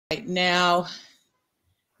right now.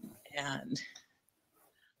 And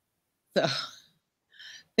so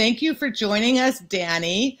thank you for joining us,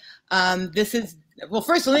 Danny. Well,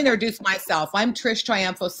 first let me introduce myself. I'm Trish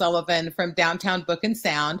Triumph-O'Sullivan from Downtown Book and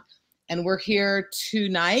Sound, and we're here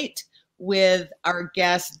tonight with our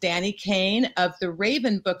guest, Danny Caine of the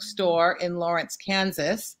Raven Bookstore in Lawrence,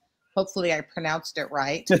 Kansas. Hopefully I pronounced it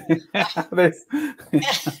right.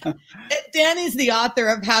 Danny's the author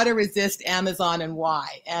of How to Resist Amazon and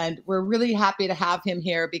Why. And we're really happy to have him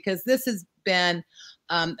here because this has been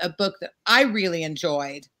a book that I really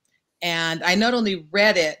enjoyed. And I not only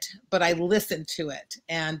read it, but I listened to it.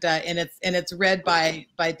 And it's read by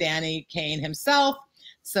Danny Caine himself.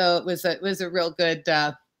 So it was a real good,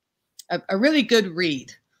 a really good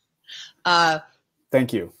read.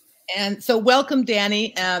 Thank you. And so welcome,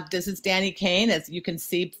 Danny. This is Danny Caine, as you can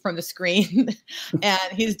see from the screen.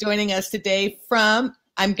 And he's joining us today from,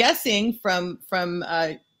 I'm guessing, from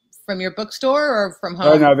your bookstore or from home?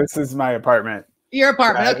 Oh, no, this is my apartment. Your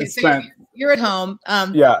apartment. Okay, so you're at home.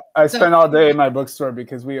 Yeah, I spent all day in my bookstore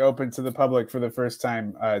because we opened to the public for the first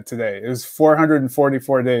time today. It was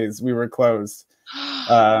 444 days we were closed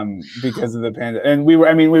because of the pandemic. And we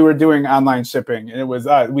were doing online shipping, and it was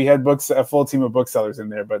we had a full team of booksellers in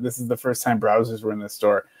there, but this is the first time browsers were in the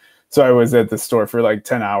store. So I was at the store for like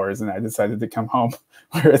 10 hours, and I decided to come home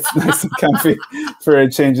where it's nice and comfy for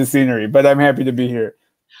a change of scenery. But I'm happy to be here.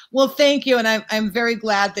 Well, thank you, and I'm very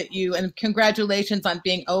glad that and congratulations on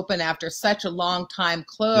being open after such a long time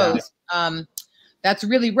closed. Yeah. That's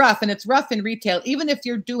really rough, and it's rough in retail. Even if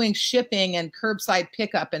you're doing shipping and curbside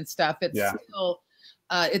pickup and stuff, it's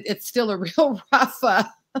still a real rough, a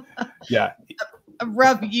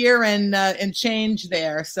rough year and change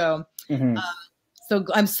there. So, so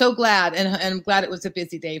I'm so glad, and I'm glad it was a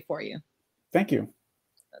busy day for you. Thank you.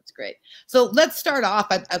 That's great. So let's start off.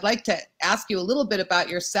 I'd like to ask you a little bit about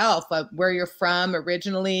yourself, where you're from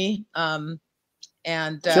originally, and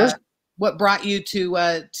sure. What brought you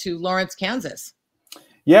to Lawrence, Kansas.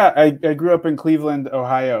 Yeah, I grew up in Cleveland,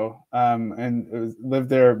 Ohio, and lived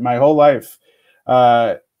there my whole life.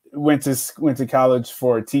 Went to college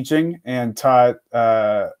for teaching and taught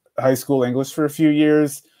high school English for a few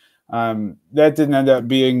years. That didn't end up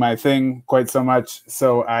being my thing quite so much.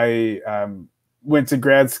 So I went to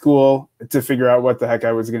grad school to figure out what the heck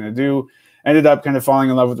I was going to do. Ended up kind of falling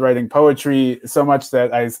in love with writing poetry so much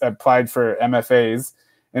that I applied for MFAs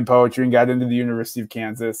in poetry and got into the University of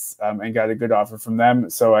Kansas and got a good offer from them.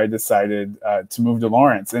 So I decided to move to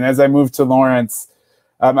Lawrence. And as I moved to Lawrence,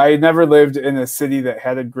 I had never lived in a city that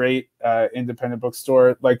had a great independent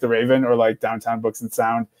bookstore like the Raven or like Downtown Books and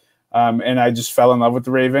Sound. And I just fell in love with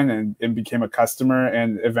the Raven and became a customer,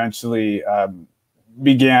 and eventually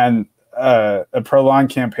began a prolonged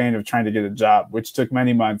campaign of trying to get a job, which took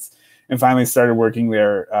many months, and finally started working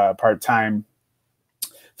there part-time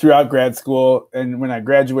throughout grad school. And when I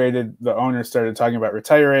graduated, the owner started talking about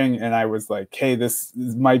retiring, and I was like, hey, this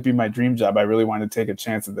might be my dream job. I really want to take a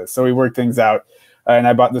chance at this. So we worked things out, and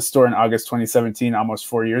I bought the store in August 2017, almost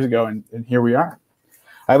 4 years ago, and here we are.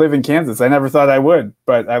 I live in Kansas. I never thought I would,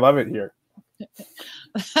 but I love it here.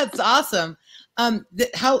 That's awesome.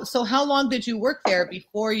 How long did you work there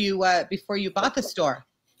before you bought the store?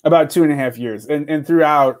 About 2.5 years, and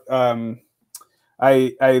throughout,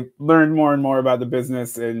 I learned more and more about the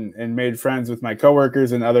business and made friends with my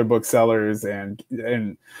coworkers and other booksellers, and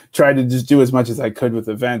tried to just do as much as I could with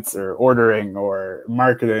events or ordering or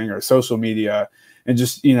marketing or social media, and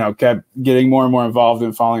just kept getting more and more involved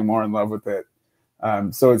and falling more in love with it.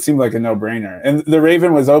 So it seemed like a no-brainer. And the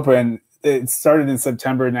Raven was open. It started in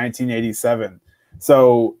September 1987.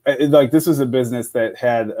 So this was a business that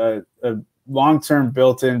had a long-term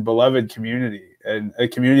built-in beloved community, and a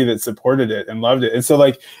community that supported it and loved it. And so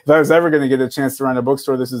if I was ever going to get a chance to run a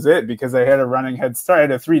bookstore, this is it, because I had a running head start. I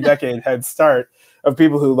had a 3-decade head start of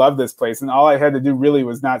people who loved this place. And all I had to do really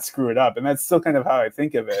was not screw it up. And that's still kind of how I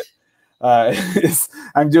think of it.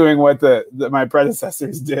 I'm doing what my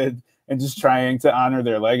predecessors did and just trying to honor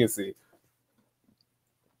their legacy.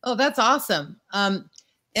 Oh, that's awesome.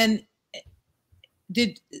 And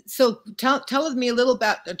tell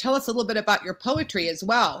us a little bit about your poetry as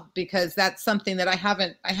well, because that's something that I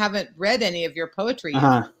haven't read any of your poetry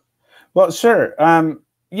yet. Well, sure.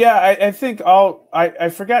 Yeah, I think I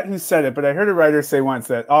forgot who said it, but I heard a writer say once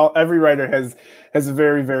that every writer has a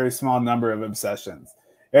very, very small number of obsessions.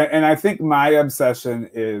 And I think my obsession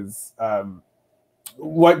is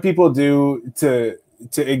what people do to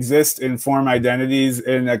exist and form identities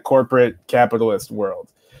in a corporate capitalist world.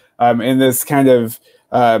 In this kind of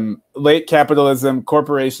late capitalism,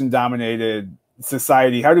 corporation-dominated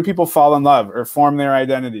society, how do people fall in love or form their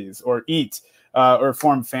identities or eat or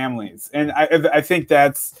form families. And I think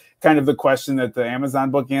that's kind of the question that the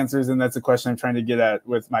Amazon book answers, and that's a question I'm trying to get at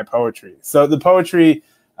with my poetry. So the poetry,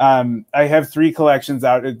 I have 3 collections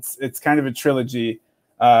out. It's kind of a trilogy.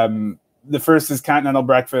 The first is Continental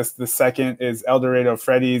Breakfast, the second is El Dorado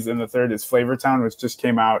Freddy's, and the third is Flavortown, which just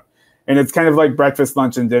came out. And it's kind of like breakfast,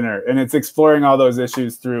 lunch, and dinner, and it's exploring all those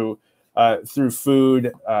issues through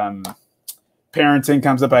food. Parenting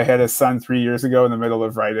comes up. I had a son 3 years ago in the middle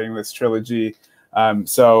of writing this trilogy.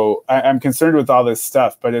 So I'm concerned with all this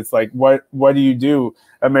stuff, but it's like, what do you do?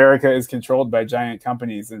 America is controlled by giant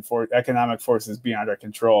companies and for economic forces beyond our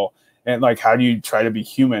control. And like, how do you try to be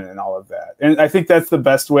human in all of that? And I think that's the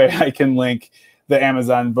best way I can link the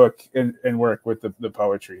Amazon book and work with the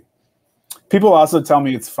poetry. People also tell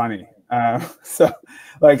me it's funny. So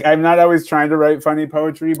like, I'm not always trying to write funny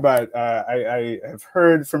poetry, but I have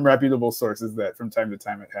heard from reputable sources that from time to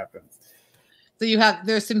time it happens. So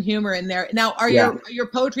there's some humor in there. Now, are your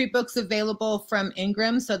poetry books available from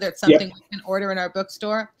Ingram, so that's something we can order in our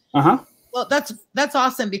bookstore? Uh-huh. Well, that's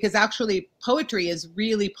awesome, because actually poetry is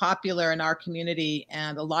really popular in our community,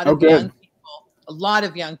 and a lot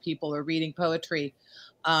of young people are reading poetry.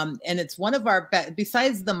 And it's one of our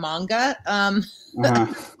besides the manga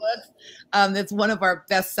books, it's one of our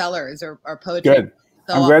best sellers or poetry. Good.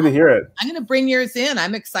 So I'm glad to hear it. I'm going to bring yours in.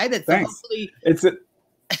 I'm excited. So thanks. Hopefully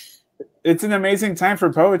it's an amazing time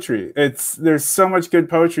for poetry. There's so much good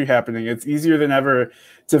poetry happening. It's easier than ever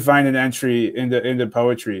to find an entry into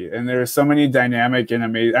poetry. And there are so many dynamic and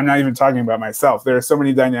amazing, I'm not even talking about myself. There are so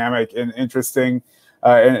many dynamic and interesting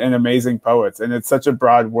and amazing poets. And it's such a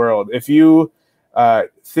broad world. If you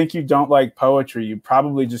think you don't like poetry, you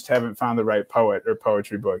probably just haven't found the right poet or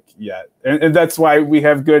poetry book yet. And that's why we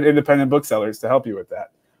have good independent booksellers to help you with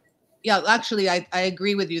that. Yeah, actually, I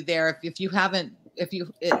agree with you there.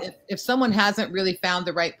 If someone hasn't really found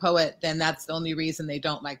the right poet, then that's the only reason they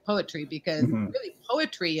don't like poetry, because really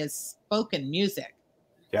poetry is spoken music.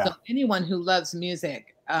 Yeah. So anyone who loves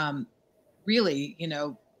music, really,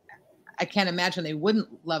 I can't imagine they wouldn't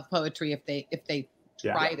love poetry if they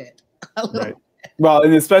tried it. Right. Well,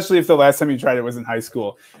 and especially if the last time you tried it was in high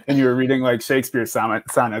school and you were reading like Shakespeare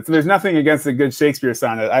sonnets. There's nothing against a good Shakespeare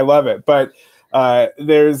sonnet. I love it, but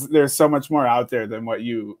there's so much more out there than what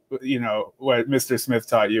what Mr. Smith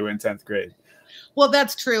taught you in 10th grade. Well,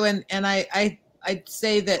 that's true, and I'd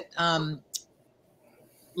say that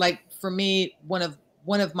like for me, one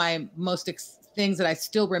of my most things that I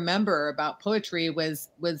still remember about poetry was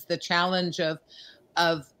the challenge of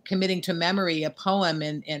committing to memory a poem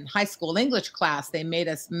in high school English class. They made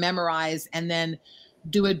us memorize and then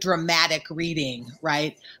do a dramatic reading,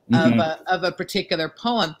 right, of a particular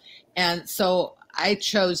poem. And so I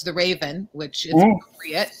chose The Raven, which is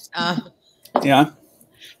appropriate. Yeah.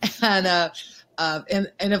 And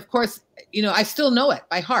of course, I still know it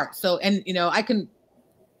by heart. So, and I can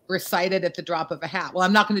recite it at the drop of a hat. Well,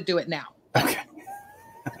 I'm not going to do it now. Okay.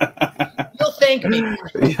 You'll thank me.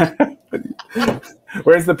 Yeah.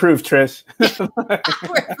 Where's the proof, Trish? Where's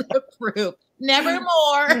the proof?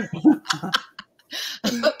 Nevermore.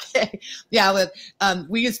 Okay. Yeah.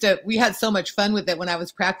 We had so much fun with it when I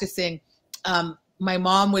was practicing. My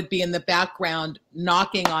mom would be in the background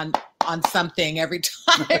knocking on something every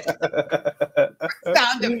time.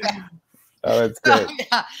 Sound effect. Oh, that's great.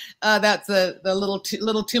 Yeah. That's a little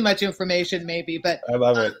too much information maybe, but I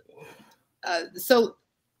love it. So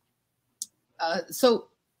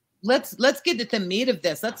let's get to the meat of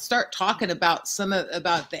this. Let's start talking about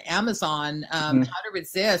about the Amazon, how to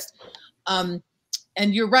resist.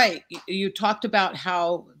 And you're right. You talked about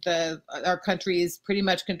how our country is pretty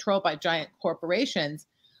much controlled by giant corporations,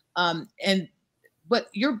 but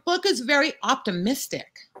your book is very optimistic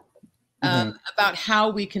about how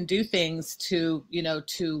we can do things to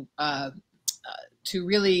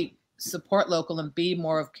really support local and be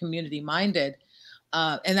more of community minded.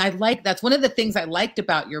 And that's one of the things I liked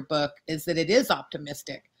about your book, is that it is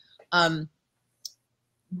optimistic.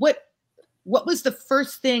 What was the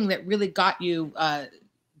first thing that really got you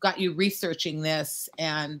researching this,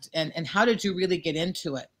 and how did you really get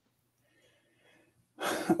into it?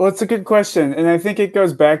 Well, it's a good question, and I think it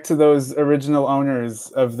goes back to those original owners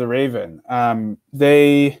of the Raven.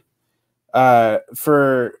 They the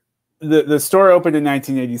store opened in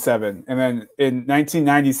 1987, and then in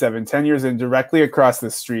 1997, 10 years in, directly across the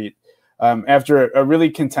street, after a really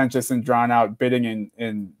contentious and drawn out bidding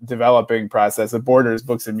and developing process, a Borders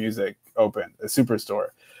Books and Music opened, a superstore,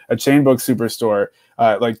 a chain book superstore,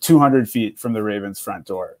 like 200 feet from the Raven's front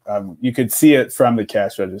door. You could see it from the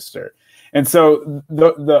cash register. And so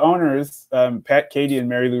the owners, Pat Cady and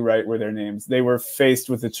Mary Lou Wright were their names. They were faced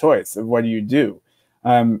with a choice of what do you do?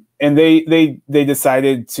 And they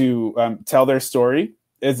decided to tell their story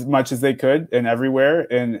as much as they could and everywhere,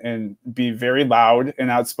 and be very loud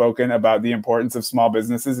and outspoken about the importance of small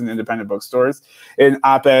businesses and independent bookstores in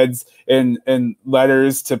op-eds, in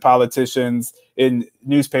letters to politicians, in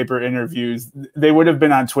newspaper interviews. They would have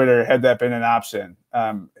been on Twitter had that been an option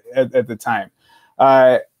at the time.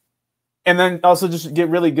 And then also just get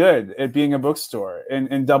really good at being a bookstore,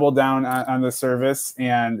 and double down on the service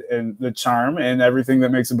and the charm and everything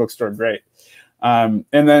that makes a bookstore great. And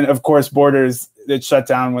then, of course, Borders, it shut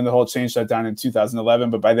down when the whole chain shut down in 2011.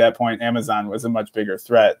 But by that point, Amazon was a much bigger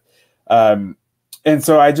threat. And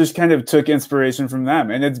so I just kind of took inspiration from them.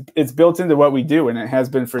 And it's built into what we do, and it has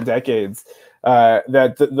been for decades,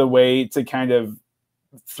 that the way to kind of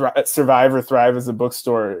survive or thrive as a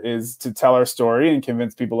bookstore is to tell our story and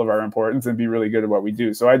convince people of our importance and be really good at what we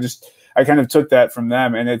do. So I kind of took that from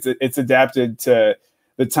them, and it's adapted to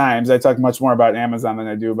the times. I talk much more about Amazon than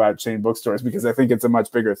I do about chain bookstores because I think it's a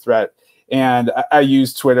much bigger threat. And I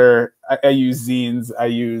use Twitter, I use zines, I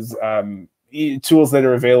use tools that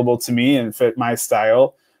are available to me and fit my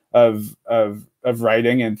style of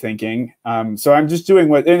writing and thinking. So I'm just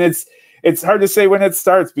doing and it's hard to say when it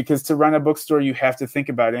starts, because to run a bookstore, you have to think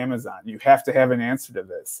about Amazon. You have to have an answer to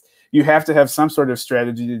this. You have to have some sort of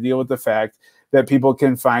strategy to deal with the fact that people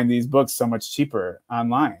can find these books so much cheaper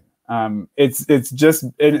online. It's just,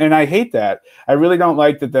 and I hate that. I really don't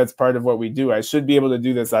like that that's part of what we do. I should be able to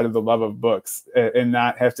do this out of the love of books and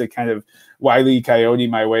not have to kind of Wile E. Coyote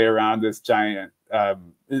my way around this giant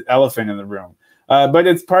elephant in the room. But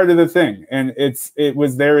it's part of the thing. And it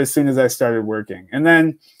was there as soon as I started working. And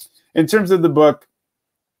then in terms of the book,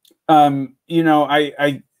 you know,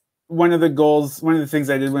 one of the things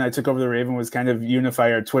I did when I took over the Raven was kind of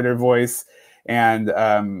unify our Twitter voice and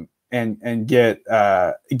get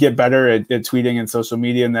better at tweeting and social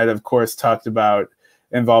media. And that, of course,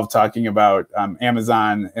 involved talking about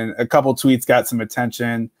Amazon, and a couple tweets got some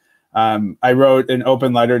attention. I wrote an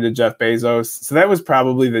open letter to Jeff Bezos. So that was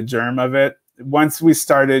probably the germ of it. Once we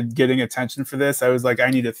started getting attention for this, I was like,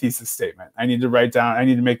 I need a thesis statement. I need to write down, I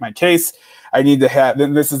need to make my case. I need to have,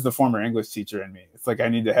 then this is the former English teacher in me. It's like, I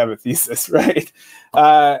need to have a thesis, right?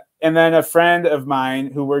 And then a friend of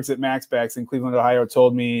mine who works at Maxbacks in Cleveland, Ohio,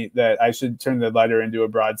 told me that I should turn the letter into a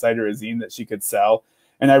broadside or a zine that she could sell.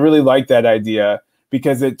 And I really liked that idea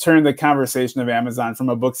because it turned the conversation of Amazon from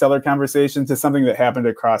a bookseller conversation to something that happened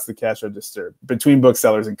across the cash register between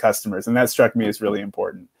booksellers and customers. And that struck me as really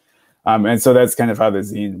important. And so that's kind of how the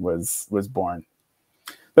zine was born.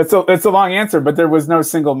 It's a long answer, but there was no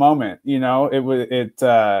single moment. You know,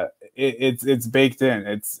 it's baked in.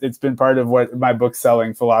 It's been part of what my book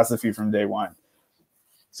selling philosophy from day one.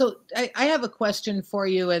 So I have a question for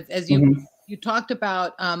you. As you you talked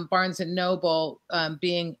about Barnes and Noble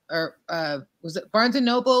being, or was it Barnes and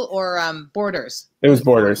Noble or Borders? It was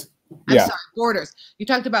Borders. I'm sorry, Borders. You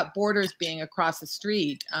talked about Borders being across the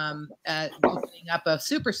street, opening up a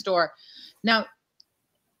superstore. Now,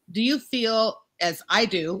 do you feel, as I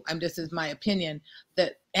do, this is my opinion,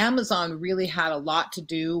 that Amazon really had a lot to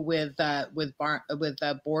do with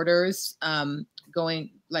Borders going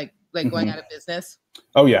going out of business?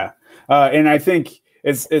 Oh yeah, and I think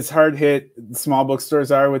it's hard hit. Small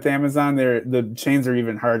bookstores are with Amazon. The chains are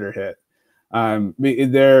even harder hit.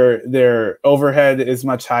 Their overhead is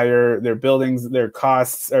much higher. Their buildings, their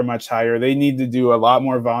costs are much higher. They need to do a lot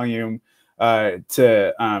more volume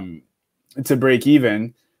to break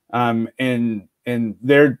even. And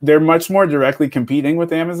they're much more directly competing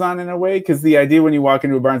with Amazon in a way, because the idea when you walk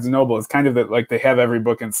into a Barnes and Noble is kind of that, like, they have every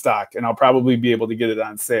book in stock, and I'll probably be able to get it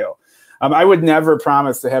on sale. I would never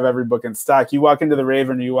promise to have every book in stock. You walk into the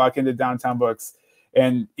Raven, or you walk into Downtown Books,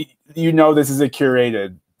 and you know this is a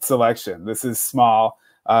curated selection. This is small.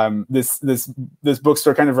 This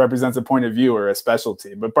bookstore kind of represents a point of view or a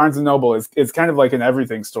specialty. But Barnes and Noble is kind of like an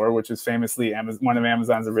everything store, which is famously one of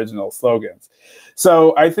Amazon's original slogans.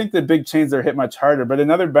 So I think that big chains are hit much harder. But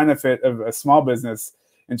another benefit of a small business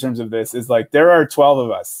in terms of this is, like, there are 12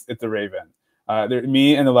 of us at the Raven.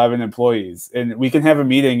 Me and 11 employees, and we can have a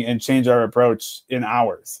meeting and change our approach in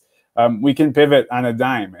hours. We can pivot on a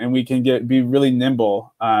dime, and we can be really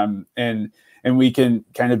nimble, and we can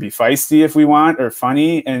kind of be feisty if we want, or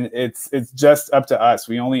funny, and it's just up to us.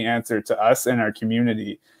 We only answer to us and our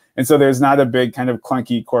community, and so there's not a big kind of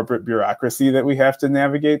clunky corporate bureaucracy that we have to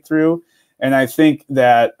navigate through. And I think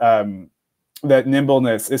that that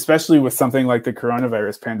nimbleness, especially with something like the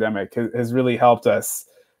coronavirus pandemic, has really helped us.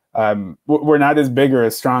 We're not as big or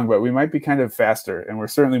as strong, but we might be kind of faster, and we're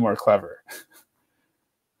certainly more clever.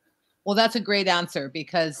 Well, that's a great answer,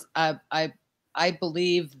 because I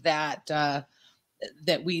believe that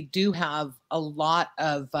that we do have a lot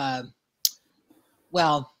of,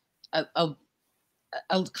 well, a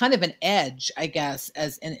kind of an edge, I guess,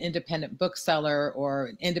 as an independent bookseller or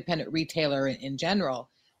an independent retailer in general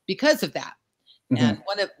because of that. And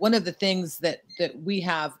one of the things that we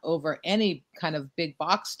have over any kind of big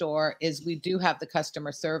box store is we do have the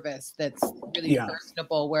customer service that's really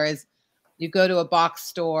personable. Whereas you go to a box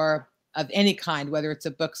store of any kind, whether it's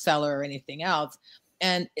a bookseller or anything else,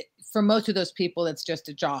 and for most of those people, it's just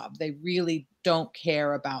a job. They really don't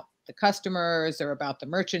care about the customers or about the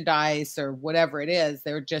merchandise or whatever it is.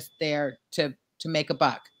 They're just there to make a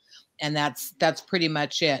buck, and that's pretty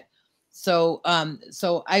much it. So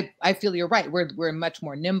so I feel you're right. We're much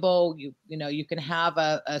more nimble. You know, you can have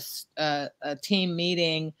a team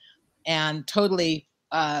meeting and totally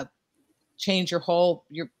change your whole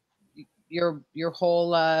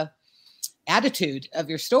whole attitude of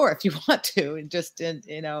your store if you want to, and just in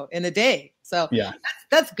a day. So yeah,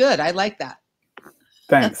 that's good. I like that.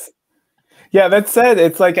 Thanks. Yeah, that said,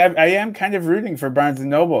 it's like I am kind of rooting for Barnes and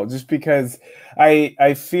Noble just because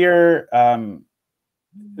I fear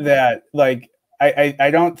that, like, I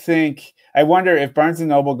don't think, I wonder if Barnes and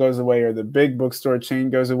Noble goes away or the big bookstore chain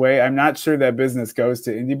goes away. I'm not sure that business goes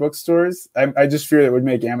to indie bookstores. I just fear it would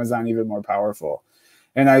make Amazon even more powerful.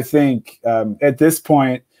 And I think at this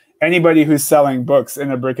point, anybody who's selling books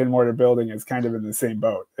in a brick and mortar building is kind of in the same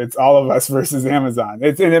boat. It's all of us versus Amazon.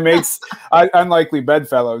 And it makes unlikely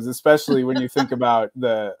bedfellows, especially when you think about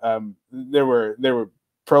the there were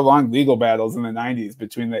prolonged legal battles in the 90s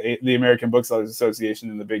between the American Booksellers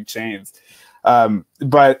Association and the big chains.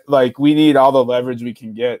 But like, we need all the leverage we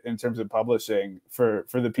can get in terms of publishing for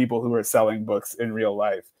the people who are selling books in real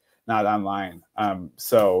life, not online. I'm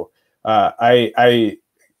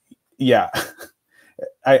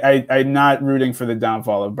not rooting for the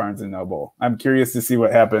downfall of Barnes and Noble. I'm curious to see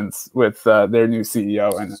what happens with their new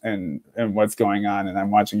CEO and what's going on, and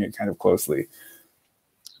I'm watching it kind of closely.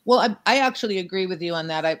 Well, I actually agree with you on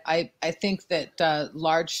that. I think that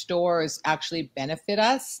large stores actually benefit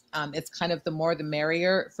us. It's kind of the more the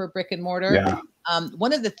merrier for brick and mortar. Yeah.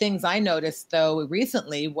 One of the things I noticed, though,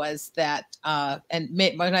 recently was that, and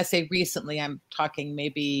when I say recently, I'm talking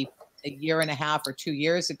maybe a year and a half or 2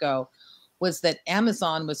 years ago, was that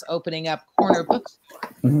Amazon was opening up corner bookstores.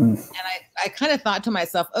 And I kind of thought to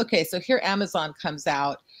myself, okay, so here Amazon comes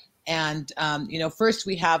out, and first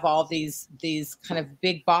we have all these kind of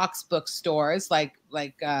big box bookstores like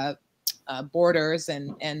Borders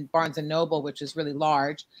and Barnes and Noble, which is really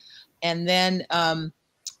large, and then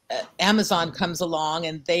Amazon comes along,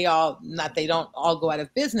 and they don't all go out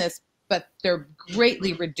of business, but they're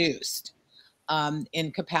greatly reduced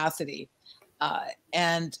in capacity,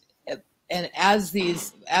 and as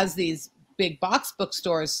these big box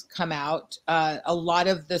bookstores come out, a lot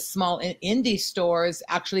of the small indie stores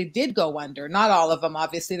actually did go under. Not all of them,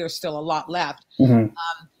 obviously. There's still a lot left,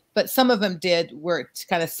 but some of them did, were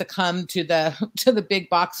kind of succumb to the big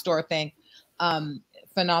box store thing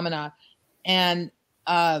phenomena, and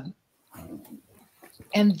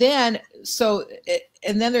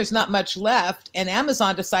then there's not much left, and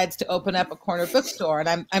Amazon decides to open up a corner bookstore,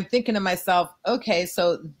 and I'm thinking to myself, okay,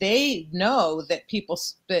 so they know that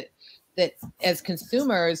that as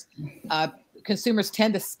consumers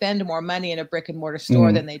tend to spend more money in a brick and mortar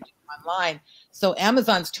store than they do online. So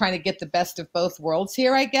Amazon's trying to get the best of both worlds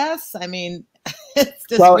here, I guess. I mean, it's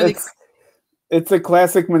just really. It's a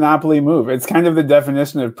classic monopoly move. It's kind of the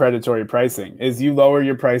definition of predatory pricing, is you lower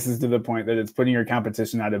your prices to the point that it's putting your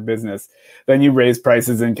competition out of business. Then you raise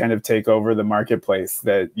prices and kind of take over the marketplace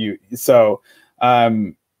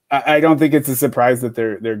I don't think it's a surprise that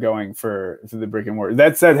they're going for the brick and mortar.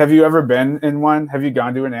 That said, have you ever been in one? Have you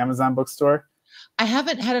gone to an Amazon bookstore? I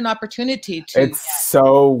haven't had an opportunity to. It's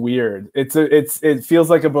so weird. It feels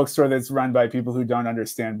like a bookstore that's run by people who don't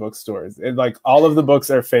understand bookstores. Like, all of the books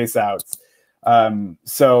are face outs.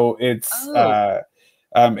 So it's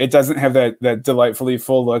it doesn't have that delightfully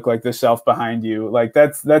full look like the shelf behind you. Like,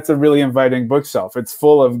 that's a really inviting bookshelf. It's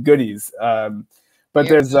full of goodies. But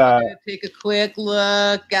there's take a quick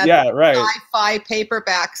look at the sci-fi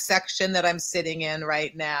paperback section that I'm sitting in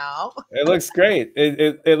right now. It looks great.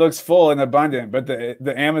 It looks full and abundant, but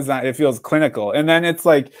the Amazon, it feels clinical. And then it's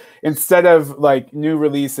like, instead of like new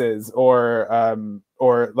releases or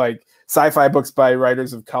like sci-fi books by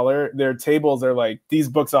writers of color, their tables are like, these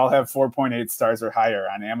books all have 4.8 stars or higher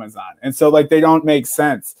on Amazon. And so, like, they don't make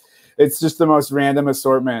sense. It's just the most random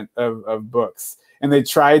assortment of books. And they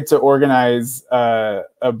tried to organize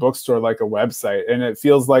a bookstore like a website, and it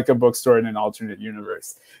feels like a bookstore in an alternate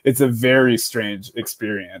universe. It's a very strange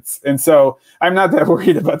experience. And so I'm not that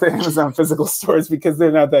worried about the Amazon physical stores because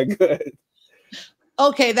they're not that good.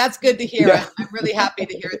 Okay, that's good to hear. Yeah. I'm really happy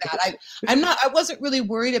to hear that. I wasn't really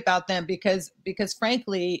worried about them because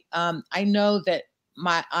frankly, I know that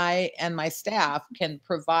I and my staff can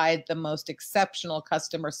provide the most exceptional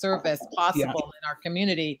customer service Yeah. possible in our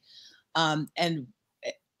community. And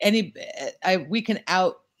we can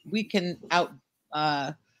out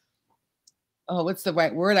oh, what's the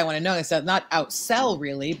right word I want to know? It's not outsell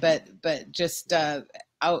really, but just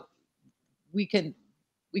out. We can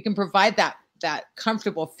provide that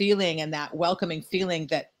comfortable feeling and that welcoming feeling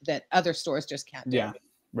that other stores just can't do. Yeah,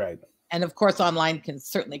 right. And of course, online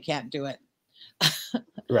certainly can't do it.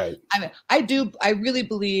 Right. I mean, I really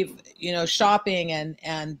believe, shopping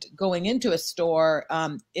and going into a store,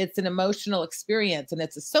 it's an emotional experience and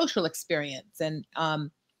it's a social experience. And,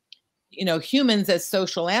 humans as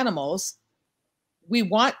social animals, we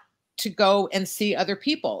want to go and see other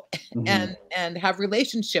people and have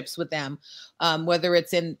relationships with them, whether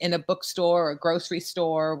it's in a bookstore or a grocery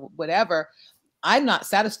store, whatever. I'm not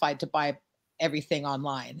satisfied to buy everything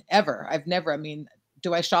online ever. I've never. I mean,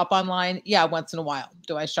 do I shop online? Yeah, once in a while.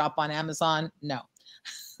 Do I shop on Amazon? No.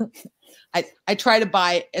 I try to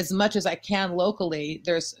buy as much as I can locally.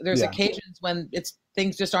 There's occasions when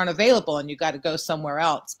things just aren't available and you got to go somewhere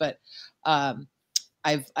else. But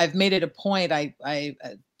I've made it a point.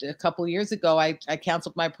 A couple of years ago, I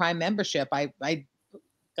canceled my Prime membership.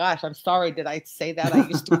 Gosh, I'm sorry. Did I say that? I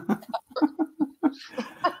used to.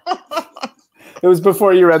 It was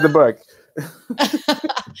before you read the book.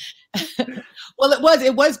 Well,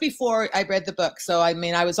 it was before I read the book. So, I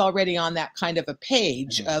mean, I was already on that kind of a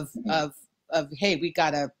page of hey, we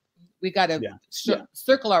gotta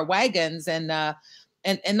circle our wagons and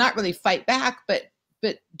not really fight back, but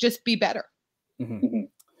just be better. Mm-hmm.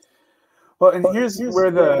 Well, and here's where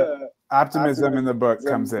the optimism in the book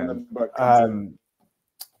comes in.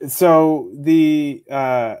 So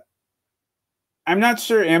I'm not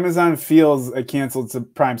sure Amazon feels a canceled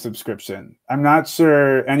Prime subscription. I'm not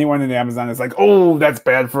sure anyone in Amazon is like, oh, that's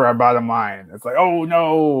bad for our bottom line. It's like, oh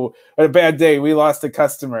no, a bad day. We lost a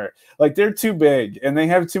customer. Like, they're too big and they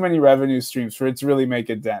have too many revenue streams for it to really make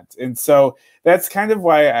a dent. And so that's kind of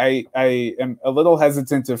why I am a little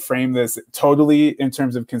hesitant to frame this totally in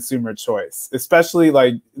terms of consumer choice, especially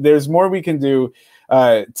like there's more we can do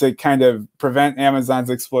to kind of prevent Amazon's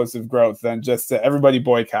explosive growth than just to everybody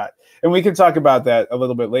boycott. And we can talk about that a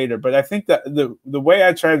little bit later. But I think that the way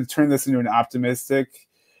I try to turn this into an optimistic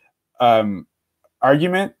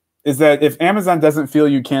argument is that if Amazon doesn't feel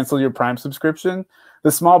you cancel your Prime subscription,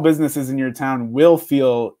 the small businesses in your town will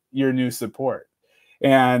feel your new support.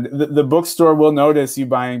 And the bookstore will notice you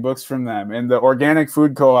buying books from them. And the organic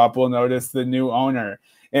food co-op will notice the new owner.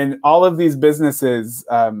 And all of these businesses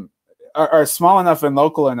are small enough and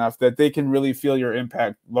local enough that they can really feel your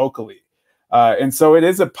impact locally. And so it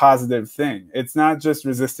is a positive thing. It's not just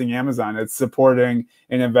resisting Amazon. It's supporting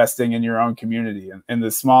and investing in your own community and the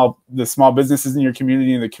small businesses in your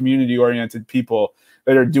community and the community-oriented people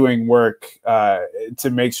that are doing work to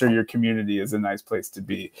make sure your community is a nice place to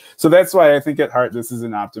be. So that's why I think at heart this is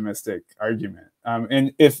an optimistic argument.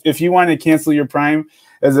 And if you want to cancel your Prime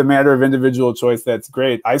as a matter of individual choice, that's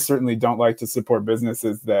great. I certainly don't like to support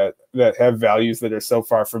businesses that have values that are so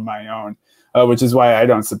far from my own. Which is why I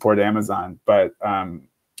don't support Amazon. But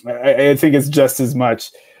I think it's just as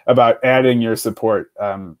much about adding your support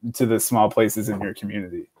to the small places in your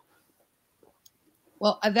community.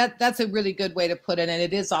 Well, that's a really good way to put it, and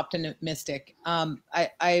it is optimistic.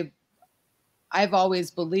 I've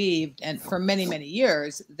always believed, and for many, many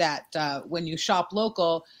years, that when you shop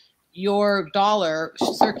local, your dollar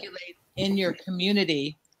circulates in your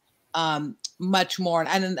community much more.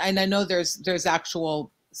 And I know there's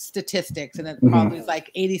actual statistics, and it probably is like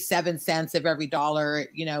 87 cents of every dollar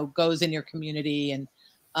goes in your community, and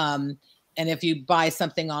if you buy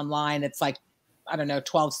something online, it's like, I don't know,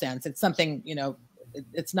 12 cents. It's something,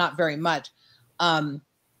 it's not very much.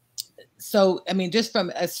 So I mean, just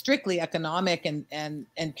from a strictly economic and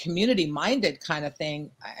community minded kind of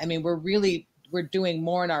thing, I mean, we're doing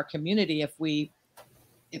more in our community if we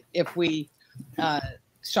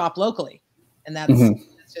shop locally, and that's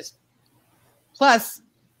just plus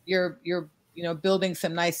you're building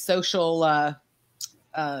some nice social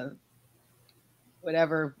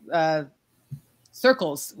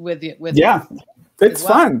circles with yeah. It's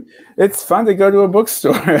fun. It's fun to go to a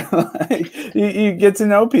bookstore. Like, you get to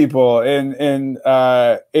know people, and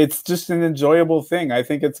it's just an enjoyable thing. I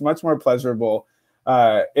think it's much more pleasurable.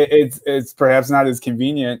 It's perhaps not as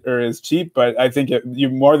convenient or as cheap, but I think you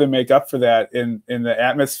more than make up for that in the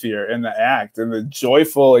atmosphere, in the act, and the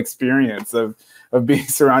joyful experience of being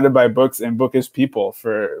surrounded by books and bookish people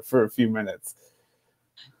for a few minutes.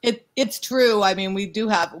 It's true. I mean,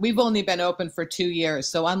 we've only been open for 2 years.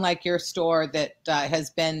 So unlike your store that has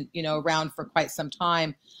been, around for quite some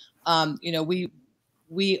time,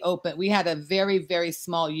 we had a very, very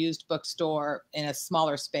small used bookstore in a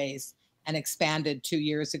smaller space and expanded 2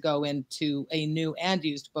 years ago into a new and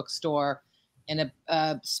used bookstore in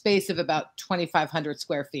a space of about 2,500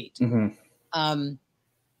 square feet. Mm-hmm.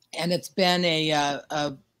 And it's been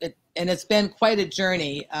it's been quite a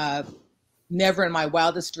journey. Never in my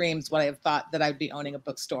wildest dreams would I have thought that I'd be owning a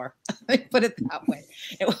bookstore. I put it that way.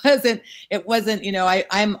 It wasn't,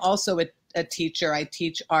 I'm also a teacher. I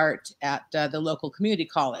teach art at the local community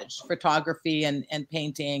college, photography and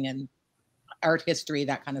painting and art history,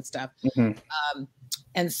 that kind of stuff. Mm-hmm.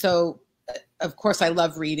 And so, of course, I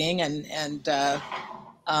love reading, and that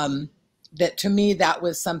to me, that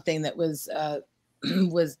was something that was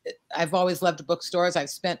I've always loved bookstores.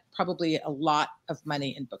 I've spent probably a lot of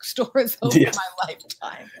money in bookstores over my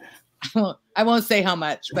lifetime. I won't say how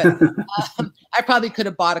much, but I probably could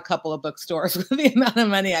have bought a couple of bookstores with the amount of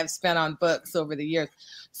money I've spent on books over the years.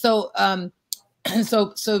 So,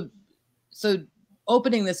 so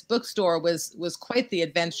opening this bookstore was quite the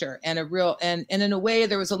adventure, and and in a way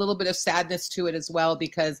there was a little bit of sadness to it as well,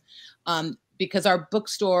 because our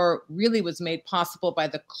bookstore really was made possible by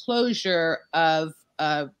the closure of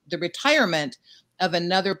the retirement of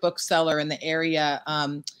another bookseller in the area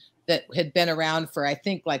that had been around for, I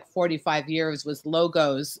think, like 45 years, was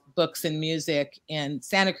Logos Books and Music in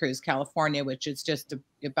Santa Cruz, California, which is just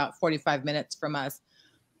about 45 minutes from us.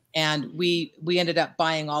 And we ended up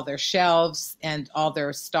buying all their shelves and all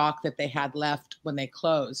their stock that they had left when they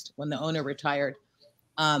closed, when the owner retired.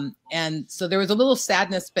 And so there was a little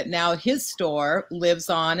sadness, but now his store lives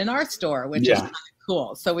on in our store, which is kind of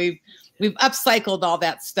cool. So we've upcycled all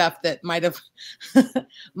that stuff that might have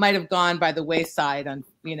gone by the wayside, and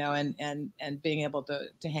being able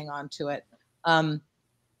to hang on to it.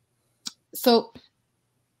 So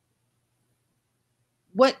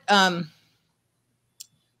what else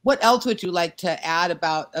would you like to add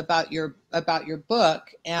about your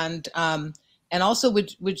book, and also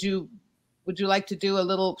would you like to do a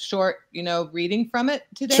little short, reading from it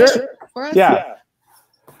today for us? Yeah.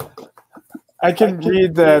 I can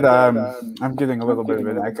read that. I'm getting a little bit of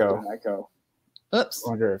an echo. Oops. I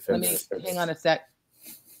wonder if Let me hang on a sec.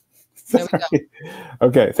 There we go.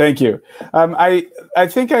 Okay, thank you. I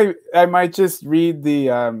think I might just read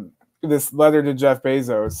the this letter to Jeff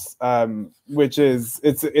Bezos, which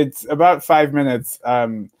it's about 5 minutes.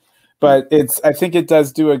 But I think it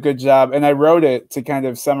does do a good job, and I wrote it to kind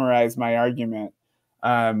of summarize my argument.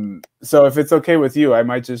 So if it's okay with you, I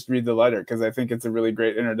might just read the letter, because I think it's a really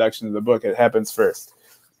great introduction to the book. It happens first.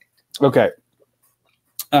 Okay.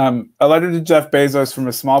 A letter to Jeff Bezos from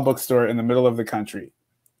a small bookstore in the middle of the country.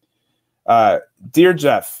 Dear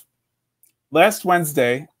Jeff, last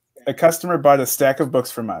Wednesday, a customer bought a stack of books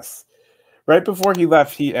from us. Right before he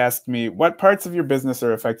left, he asked me, what parts of your business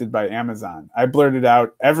are affected by Amazon? I blurted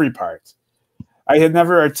out, every part. I had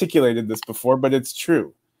never articulated this before, but it's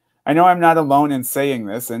true. I know I'm not alone in saying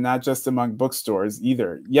this, and not just among bookstores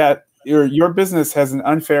either. Yet, your business has an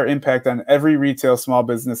unfair impact on every retail small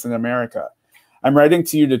business in America. I'm writing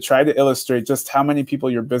to you to try to illustrate just how many people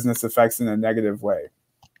your business affects in a negative way.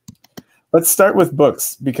 Let's start with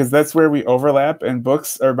books, because that's where we overlap, and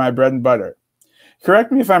books are my bread and butter.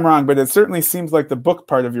 Correct me if I'm wrong, but it certainly seems like the book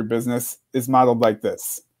part of your business is modeled like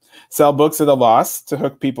this. Sell books at a loss to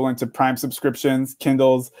hook people into Prime subscriptions,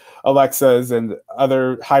 Kindles, Alexas, and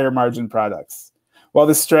other higher margin products. While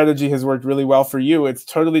this strategy has worked really well for you, it's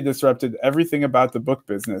totally disrupted everything about the book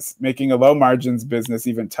business, making a low margins business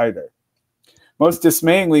even tighter. Most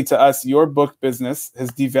dismayingly to us, your book business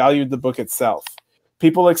has devalued the book itself.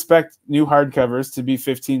 People expect new hardcovers to be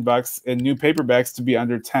 $15 and new paperbacks to be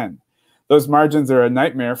under 10. Those margins are a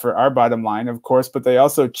nightmare for our bottom line, of course, but they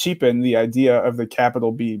also cheapen the idea of the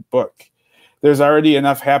capital B book. There's already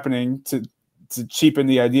enough happening to cheapen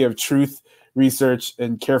the idea of truth, research,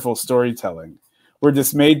 and careful storytelling. We're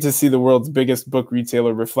dismayed to see the world's biggest book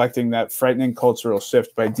retailer reflecting that frightening cultural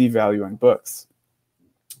shift by devaluing books.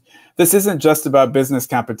 This isn't just about business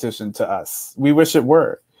competition to us. We wish it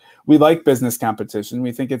were. We like business competition.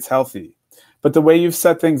 We think it's healthy. But the way you've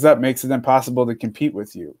set things up makes it impossible to compete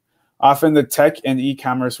with you. Often the tech and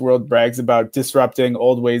e-commerce world brags about disrupting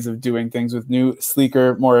old ways of doing things with new,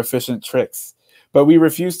 sleeker, more efficient tricks. But we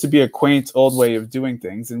refuse to be a quaint old way of doing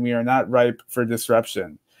things, and we are not ripe for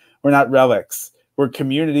disruption. We're not relics. We're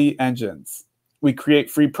community engines. We create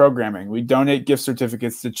free programming. We donate gift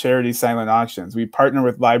certificates to charity silent auctions. We partner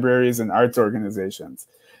with libraries and arts organizations.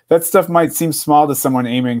 That stuff might seem small to someone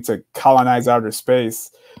aiming to colonize outer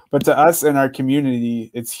space, but to us and our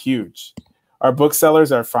community, it's huge. Our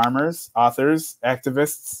booksellers are farmers, authors,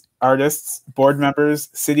 activists, artists, board members,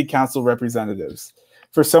 city council representatives.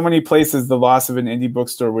 For so many places, the loss of an indie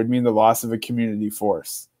bookstore would mean the loss of a community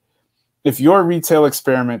force. If your retail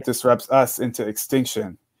experiment disrupts us into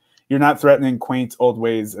extinction, you're not threatening quaint old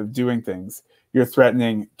ways of doing things. You're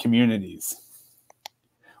threatening communities.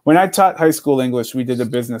 When I taught high school English, we did a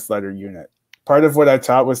business letter unit. Part of what I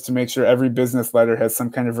taught was to make sure every business letter has some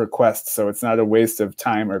kind of request, so it's not a waste of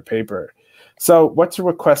time or paper. So what's a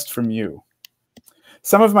request from you?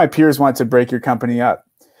 Some of my peers want to break your company up.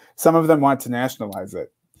 Some of them want to nationalize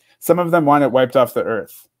it. Some of them want it wiped off the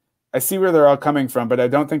earth. I see where they're all coming from, but I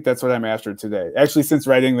don't think that's what I'm after today. Actually, since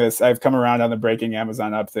writing this, I've come around on the breaking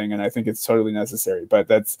Amazon up thing, and I think it's totally necessary, but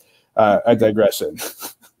that's a digression.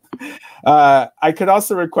 I could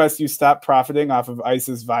also request you stop profiting off of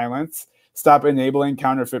ICE's violence, stop enabling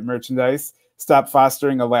counterfeit merchandise, stop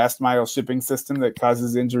fostering a last-mile shipping system that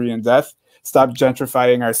causes injury and death, stop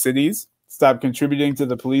gentrifying our cities, stop contributing to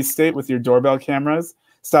the police state with your doorbell cameras,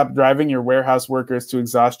 stop driving your warehouse workers to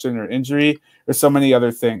exhaustion or injury, or so many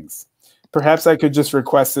other things. Perhaps I could just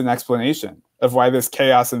request an explanation of why this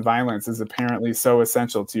chaos and violence is apparently so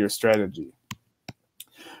essential to your strategy.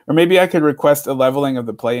 Or maybe I could request a leveling of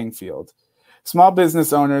the playing field. Small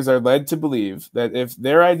business owners are led to believe that if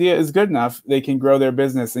their idea is good enough, they can grow their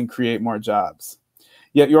business and create more jobs.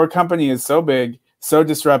 Yet your company is so big, so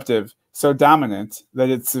disruptive, so dominant that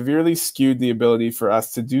it's severely skewed the ability for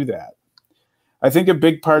us to do that. I think a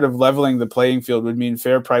big part of leveling the playing field would mean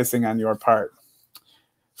fair pricing on your part.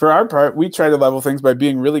 For our part, we try to level things by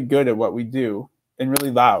being really good at what we do and really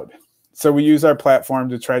loud. So we use our platform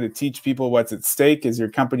to try to teach people what's at stake as your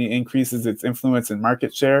company increases its influence and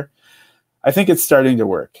market share. I think it's starting to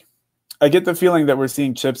work. I get the feeling that we're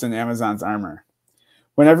seeing chips in Amazon's armor.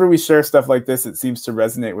 Whenever we share stuff like this, it seems to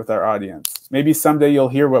resonate with our audience. Maybe someday you'll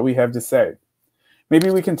hear what we have to say. Maybe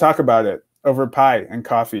we can talk about it over pie and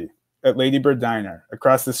coffee at Ladybird Diner,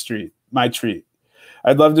 across the street, my treat.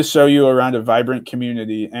 I'd love to show you around a vibrant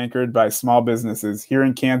community anchored by small businesses here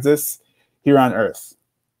in Kansas, here on Earth.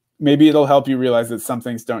 Maybe it'll help you realize that some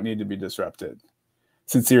things don't need to be disrupted.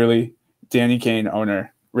 Sincerely, Danny Caine,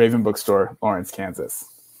 owner, Raven Bookstore, Lawrence, Kansas.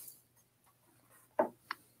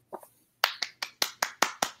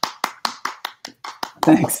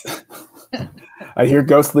 Thanks. I hear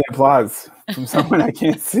ghostly applause from someone I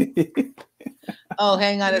can't see. Oh,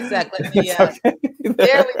 hang on a sec. Let me. Okay.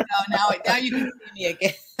 There we go. Now you can see me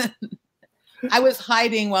again. I was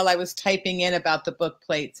hiding while I was typing in about the book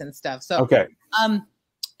plates and stuff. So okay.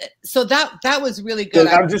 So that was really good.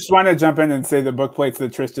 So I just want to jump in and say the book plates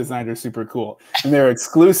that Trish designed are super cool, and they're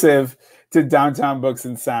exclusive to Downtown Books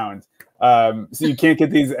and Sound. So you can't get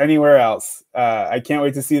these anywhere else. I can't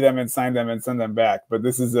wait to see them and sign them and send them back. But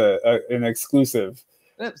this is an exclusive.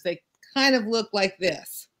 Oops, they kind of look like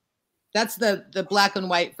this. That's the black and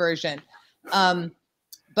white version.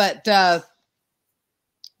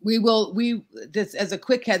 We just as a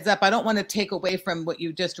quick heads up, I don't want to take away from what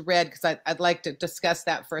you just read because I'd like to discuss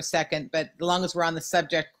that for a second. But as long as we're on the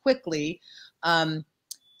subject quickly, I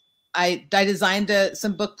designed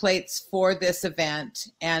some book plates for this event.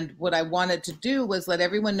 And what I wanted to do was let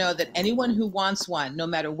everyone know that anyone who wants one, no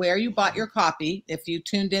matter where you bought your copy, if you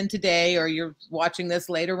tuned in today or you're watching this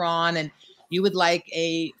later on and you would like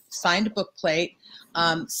a signed book plate,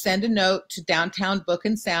 send a note to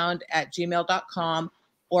downtownbookandsound@gmail.com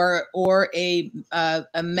or a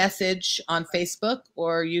message on Facebook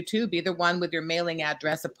or YouTube, either one with your mailing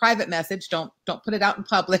address, a private message. Don't put it out in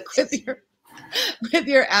public with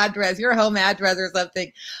your address, your home address or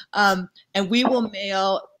something. And we will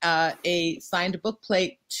mail a signed book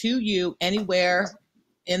plate to you anywhere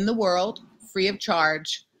in the world, free of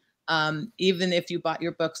charge. Even if you bought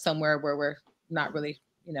your book somewhere where we're not really,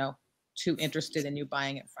 too interested in you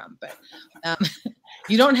buying it from. But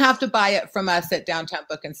you don't have to buy it from us at Downtown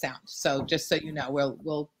Book and Sound. So just so you know,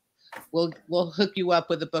 we'll hook you up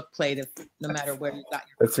with a book plate no matter where you got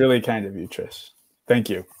your book. That's really kind of you, Trish. Thank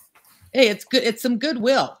you. Hey, it's good. It's some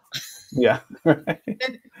goodwill. Yeah.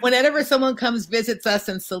 Whenever someone visits us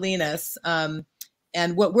in Salinas,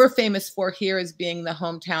 and what we're famous for here is being the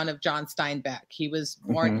hometown of John Steinbeck. He was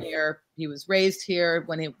born here. He was raised here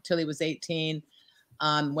till he was 18.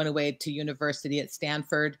 Went away to university at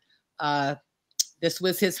Stanford. This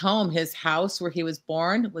was his home. His house where he was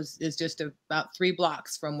born is just about 3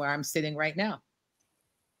 blocks from where I'm sitting right now.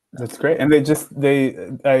 That's great. And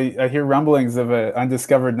I hear rumblings of an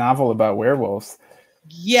undiscovered novel about werewolves.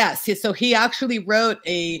 Yes. So he actually wrote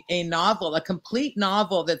a novel, a complete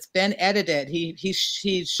novel that's been edited.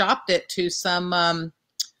 He shopped it to some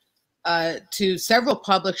to several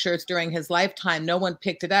publishers during his lifetime. No one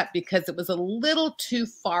picked it up because it was a little too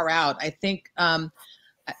far out. I think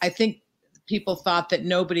people thought that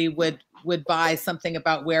nobody would buy something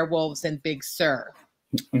about werewolves and Big Sur.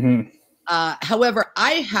 Mm-hmm. However,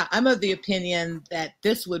 I'm of the opinion that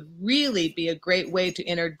this would really be a great way to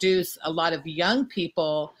introduce a lot of young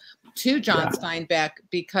people to John Steinbeck,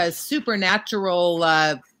 because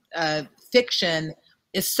supernatural fiction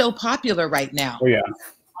is so popular right now. Oh yeah.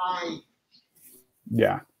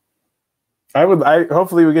 Yeah. I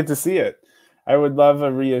hopefully we get to see it. I would love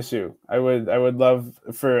a reissue. I would love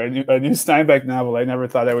for a new Steinbeck novel. I never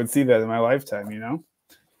thought I would see that in my lifetime, you know?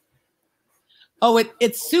 Oh,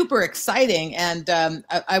 it's super exciting, and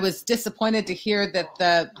I was disappointed to hear that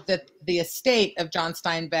the estate of John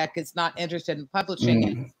Steinbeck is not interested in publishing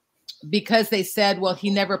it, because they said, well, he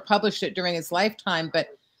never published it during his lifetime. But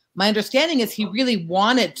my understanding is he really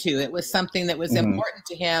wanted to. It was something that was important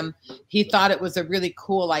to him. He thought it was a really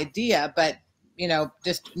cool idea, but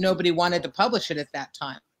just nobody wanted to publish it at that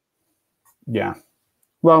time. Yeah.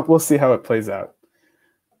 Well, we'll see how it plays out.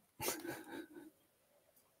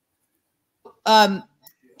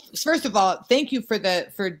 First of all, thank you for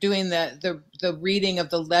doing the reading of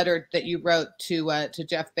the letter that you wrote to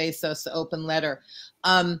Jeff Bezos, the open letter.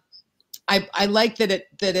 I like that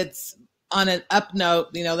it's on an up note.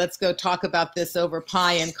 Let's go talk about this over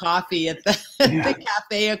pie and coffee at the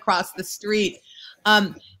cafe across the street.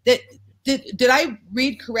 Did I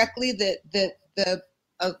read correctly that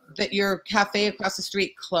your cafe across the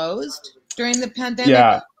street closed during the pandemic?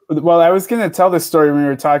 Yeah. Well, I was going to tell the story when we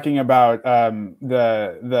were talking about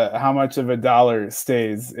the how much of a dollar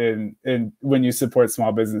stays in when you support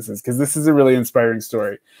small businesses, because this is a really inspiring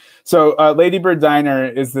story. So Lady Bird Diner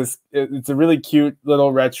is it's a really cute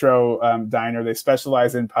little retro diner. They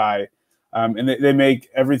specialize in pie, and they make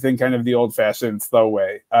everything kind of the old-fashioned slow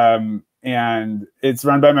way. And it's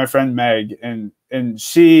run by my friend Meg, and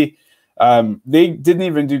she they didn't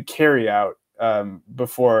even do carry out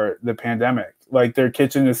before the pandemic. Like, their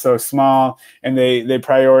kitchen is so small, and they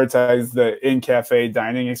prioritize the in-cafe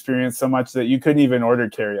dining experience so much that you couldn't even order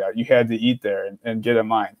carry out. You had to eat there and get in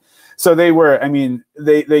line. So they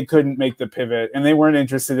couldn't make the pivot, and they weren't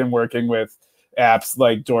interested in working with apps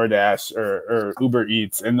like DoorDash or Uber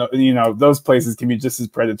Eats. And those places can be just as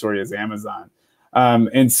predatory as Amazon.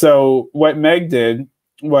 And so what Meg did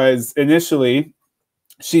was, initially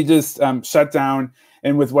she just shut down,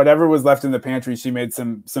 and with whatever was left in the pantry, she made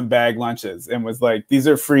some bag lunches and was like, these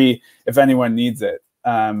are free if anyone needs it.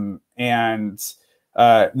 The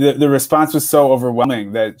response was so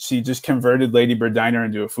overwhelming that she just converted Lady Bird Diner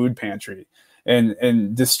into a food pantry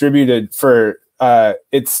and distributed for,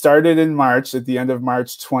 it started in March, at the end of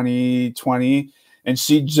March 2020, and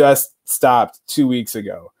she just stopped 2 weeks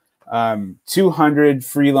ago. 200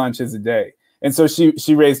 free lunches a day. And so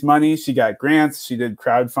she raised money, she got grants, she did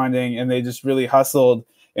crowdfunding, and they just really hustled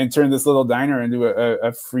and turned this little diner into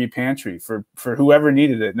a free pantry for whoever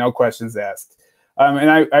needed it, no questions asked.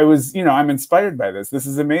 And I was, I'm inspired by this. This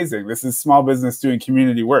is amazing. This is small business doing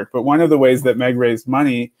community work. But one of the ways that Meg raised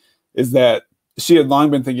money is that she had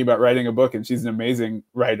long been thinking about writing a book, and she's an amazing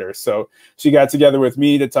writer. So she got together with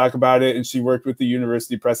me to talk about it, and she worked with the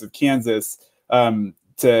University Press of Kansas to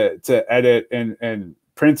edit and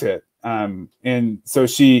print it. And so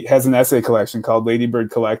she has an essay collection called Lady Bird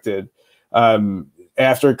Collected.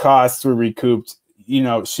 After costs were recouped,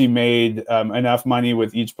 she made enough money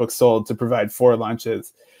with each book sold to provide 4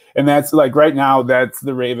 lunches. And that's, like, right now, that's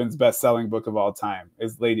the Raven's best-selling book of all time,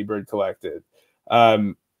 is Lady Bird Collected.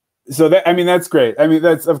 So that's great.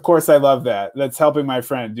 That's, of course, I love that. That's helping my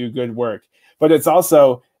friend do good work. But it's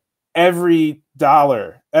also every cent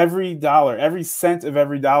of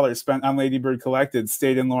every dollar spent on Lady Bird Collected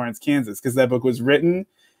stayed in Lawrence, Kansas, because that book was written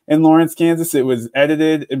in Lawrence, Kansas. It was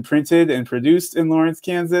edited and printed and produced in Lawrence,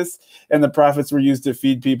 Kansas, and the profits were used to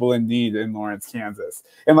feed people in need in Lawrence, Kansas.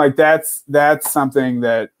 And like, that's something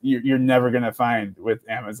that you're never going to find with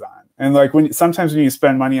Amazon. And like, sometimes when you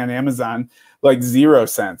spend money on Amazon, like 0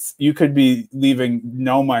 cents, you could be leaving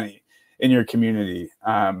no money in your community.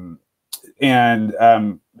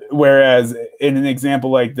 Whereas in an example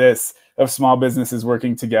like this of small businesses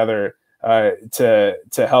working together to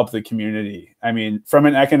help the community, from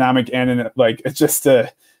an economic and just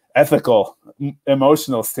a ethical,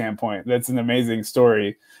 emotional standpoint, that's an amazing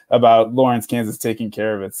story about Lawrence, Kansas taking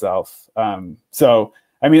care of itself.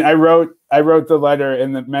 I wrote the letter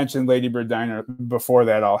and mentioned Lady Bird Diner before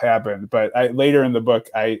that all happened, but later in the book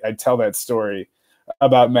I tell that story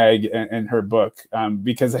about Meg and her book,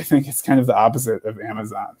 because I think it's kind of the opposite of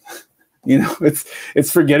Amazon. You know,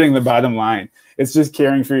 it's forgetting the bottom line. It's just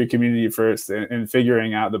caring for your community first and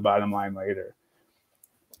figuring out the bottom line later.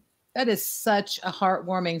 That is such a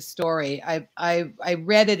heartwarming story. I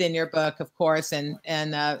read it in your book, of course, and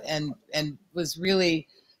was really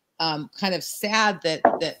kind of sad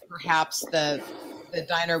that perhaps the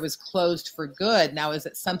diner was closed for good. Now, is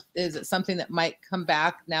it something that might come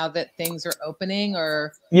back now that things are opening?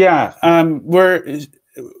 Or yeah, I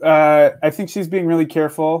think she's being really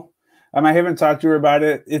careful. I haven't talked to her about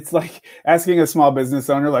it. It's like asking a small business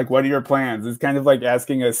owner, like, what are your plans? It's kind of like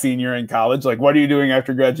asking a senior in college, like, what are you doing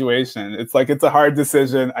after graduation? It's like, it's a hard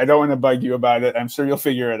decision. I don't want to bug you about it. I'm sure you'll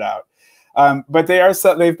figure it out. But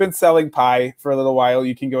they've been selling pie for a little while.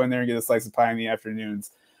 You can go in there and get a slice of pie in the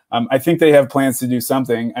afternoons. I think they have plans to do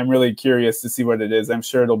something. I'm really curious to see what it is. I'm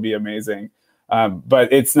sure it'll be amazing.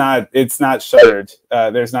 But it's not shuttered.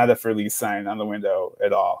 There's not a for lease sign on the window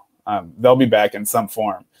at all. They'll be back in some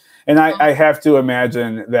form. And I have to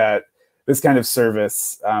imagine that this kind of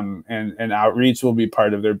service and outreach will be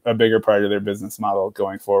a bigger part of their business model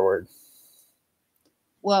going forward.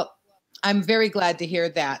 Well, I'm very glad to hear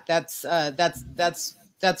that. That's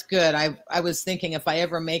good. I was thinking if I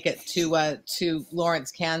ever make it to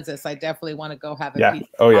Lawrence, Kansas, I definitely want to go have a piece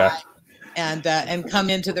of pie and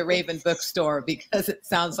come into the Raven bookstore, because it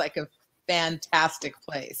sounds like a fantastic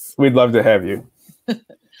place. We'd love to have you.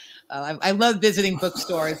 I love visiting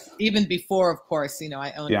bookstores, even before, of course,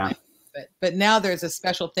 I owned my own, but now there's a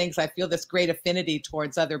special things. I feel this great affinity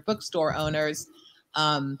towards other bookstore owners.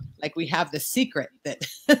 Like we have the secret that.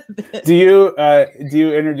 Do you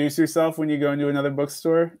introduce yourself when you go into another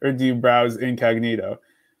bookstore, or do you browse incognito?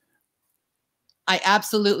 I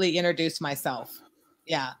absolutely introduce myself.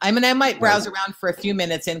 Yeah. I mean, I might browse around for a few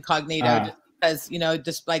minutes incognito, just because,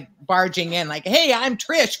 just like barging in like, hey, I'm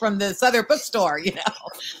Trish from this other bookstore,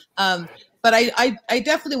 but I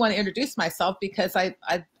definitely want to introduce myself, because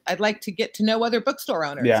I'd like to get to know other bookstore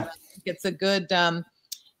owners. Yeah. I think it's a good,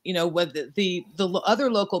 with the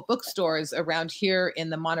other local bookstores around here in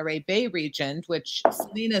the Monterey Bay region, which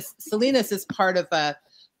Salinas is part of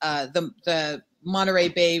the Monterey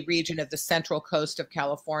Bay region of the central coast of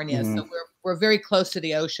California. Mm-hmm. So we're very close to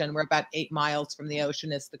the ocean. We're about 8 miles from the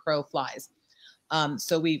ocean as the crow flies.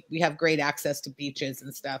 So we have great access to beaches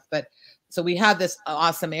and stuff. But so we have this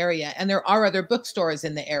awesome area, and there are other bookstores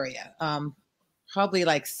in the area. Probably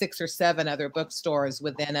like 6 or 7 other bookstores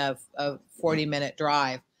within a 40-minute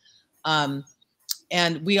drive.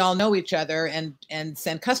 And we all know each other and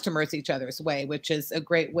send customers each other's way, which is a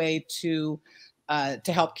great way to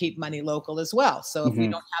help keep money local as well. So if we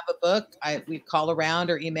don't have a book, we call around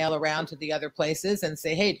or email around to the other places and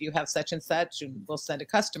say, hey, do you have such and such? And we'll send a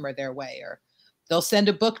customer their way, or they'll send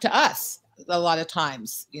a book to us. A lot of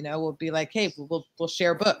times, we'll be like, hey, we'll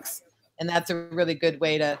share books. And that's a really good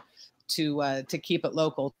way to keep it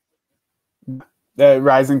local. The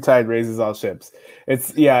rising tide raises all ships.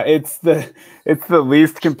 It's the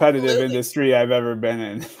least competitive industry I've ever been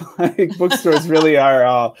in. Like, bookstores really are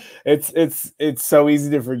all. It's so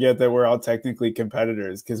easy to forget that we're all technically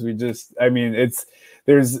competitors, because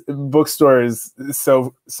there's bookstores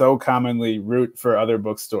so commonly root for other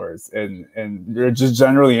bookstores, and they're just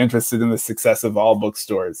generally interested in the success of all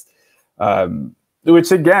bookstores.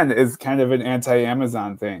 Which again is kind of an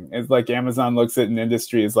anti-Amazon thing. It's like Amazon looks at an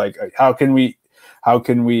industry as like, how can we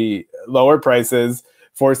lower prices,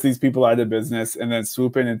 force these people out of business, and then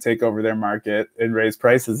swoop in and take over their market and raise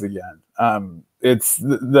prices again? It's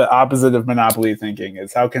the opposite of monopoly thinking.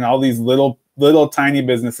 Is how can all these little tiny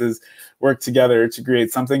businesses work together to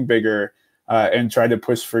create something bigger and try to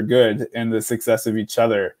push for good and the success of each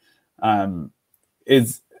other? I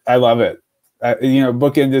love it.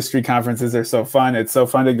 Book industry conferences are so fun. It's so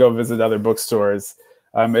fun to go visit other bookstores.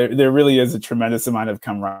 There really is a tremendous amount of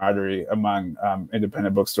camaraderie among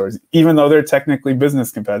independent bookstores, even though they're technically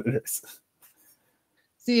business competitors.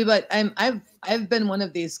 See, but I've been one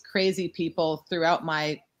of these crazy people throughout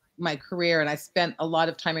my career, and I spent a lot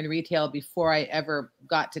of time in retail before I ever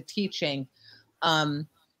got to teaching.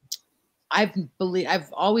 I've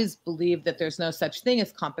always believed that there's no such thing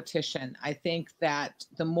as competition. I think that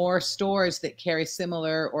the more stores that carry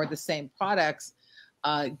similar or the same products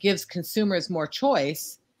gives consumers more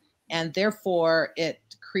choice, and therefore it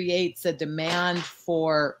creates a demand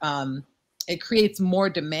for it creates more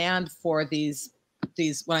demand for these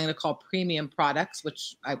what I'm going to call premium products,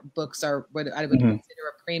 which books are what I would consider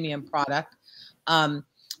a premium product. And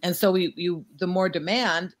so the more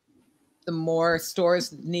demand, the more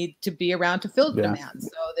stores need to be around to fill the demand.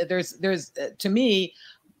 So there's to me,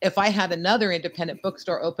 if I had another independent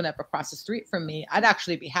bookstore open up across the street from me, I'd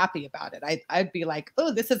actually be happy about it. I'd be like,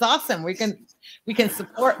 oh, this is awesome. We can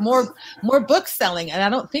support more books selling. And I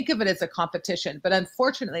don't think of it as a competition, but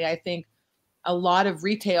unfortunately, I think a lot of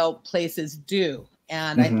retail places do.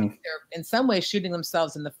 And I think they're in some ways shooting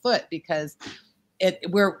themselves in the foot, because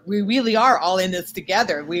we really are all in this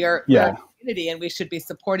together. We're a community, and we should be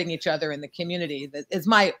supporting each other in the community. That is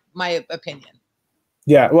my opinion.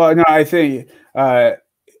 Yeah, well, no, I think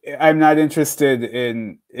I'm not interested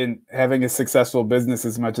in having a successful business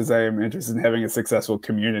as much as I am interested in having a successful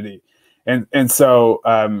community. And so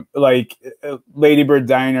like Lady Bird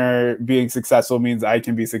Diner being successful means I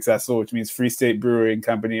can be successful, which means Free State Brewing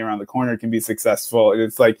Company around the corner can be successful. And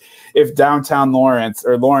it's like, if downtown Lawrence,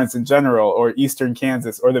 or Lawrence in general, or Eastern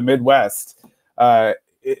Kansas, or the Midwest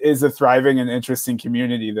is a thriving and interesting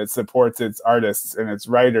community that supports its artists and its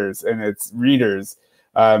writers and its readers,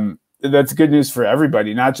 that's good news for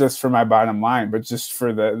everybody, not just for my bottom line, but just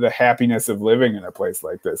for the happiness of living in a place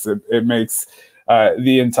like this. It makes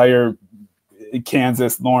the entire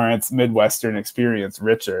Kansas, Lawrence, Midwestern experience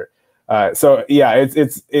richer. So yeah,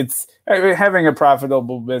 it's having a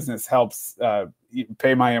profitable business helps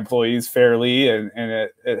pay my employees fairly, and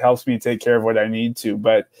it helps me take care of what I need to.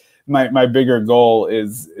 But my bigger goal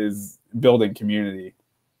is building community,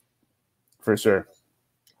 for sure.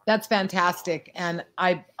 That's fantastic. And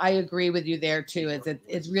I agree with you there too.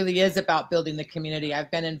 It really is about building the community.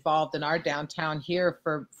 I've been involved in our downtown here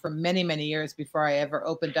for many, many years before I ever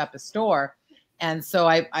opened up a store. And so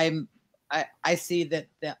I see that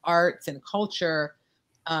the arts and culture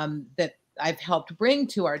that I've helped bring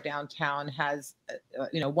to our downtown has,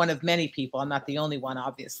 one of many people, I'm not the only one,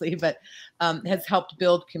 obviously, but has helped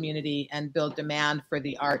build community and build demand for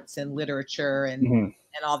the arts and literature and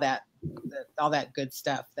all that good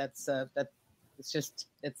stuff. It's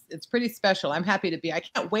pretty special. I'm happy to be. I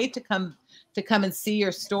can't wait to come and see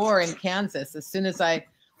your store in Kansas as soon as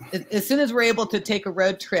we're able to take a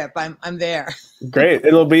road trip. I'm there. Great.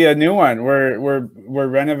 It'll be a new one. We're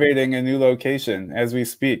renovating a new location as we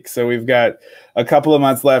speak. So we've got a couple of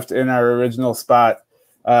months left in our original spot.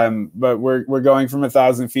 But we're going from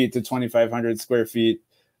 1,000 feet to 2,500 square feet.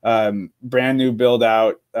 Brand new build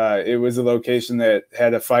out. It was a location that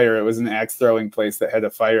had a fire. It was an axe throwing place that had a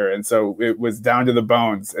fire. And so it was down to the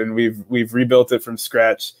bones, and we've rebuilt it from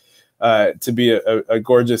scratch to be a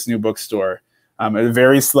gorgeous new bookstore. A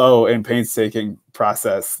very slow and painstaking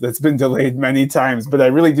process that's been delayed many times, but I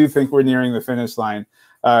really do think we're nearing the finish line.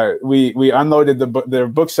 We unloaded the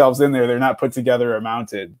bookshelves in there. They're not put together or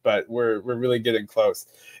mounted, but we're really getting close.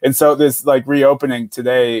 And so this reopening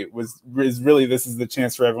today is really, this is the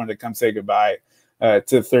chance for everyone to come say goodbye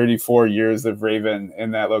to 34 years of Raven in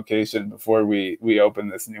that location before we open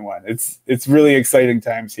this new one. It's really exciting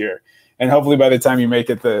times here, and hopefully by the time you make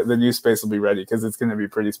it, the new space will be ready, because it's going to be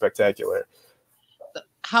pretty spectacular.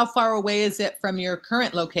 How far away is it from your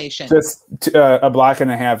current location? Just a block and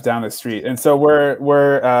a half down the street. And so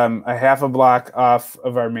we're a half a block off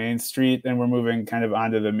of our main street, and we're moving kind of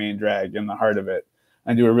onto the main drag in the heart of it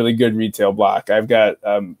and do a really good retail block. I've got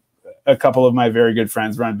a couple of my very good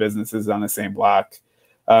friends run businesses on the same block.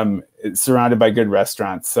 It's surrounded by good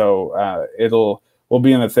restaurants. So we'll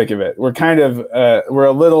be in the thick of it. We're kind of, we're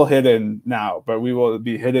a little hidden now, but we will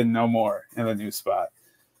be hidden no more in the new spot.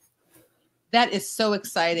 That is so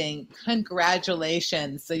exciting.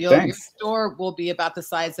 Congratulations. So your store will be about the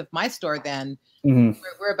size of my store then.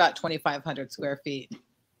 We're about 2,500 square feet.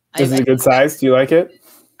 Is it a good size? Do you like it?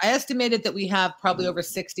 I estimated that we have probably over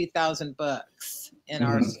 60,000 books in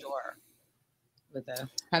our store with a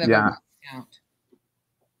kind of a count.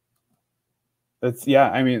 That's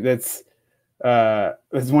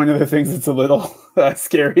one of the things that's a little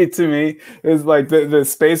scary to me, is like the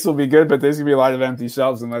space will be good, but there's gonna be a lot of empty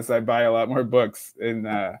shelves unless I buy a lot more books. And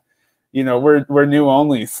we're new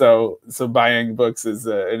only, so buying books is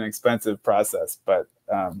an expensive process, but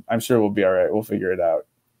I'm sure we'll be all right. We'll figure it out.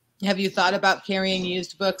 Have you thought about carrying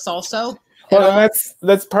used books also? Well,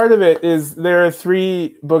 that's part of it. Is there are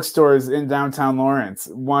 3 bookstores in downtown Lawrence.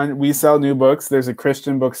 One, we sell new books. There's a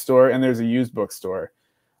Christian bookstore, and there's a used bookstore.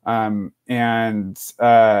 And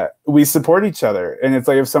we support each other. And it's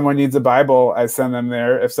like, if someone needs a Bible, I send them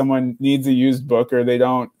there. If someone needs a used book, or they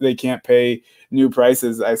can't pay new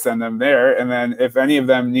prices, I send them there. And then if any of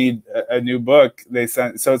them need a new book, they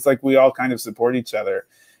send. So it's like we all kind of support each other.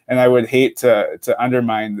 And I would hate to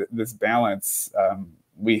undermine this balance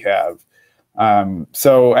we have.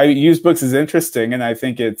 So used books is interesting, and I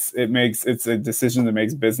think it's a decision that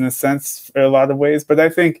makes business sense for a lot of ways. But I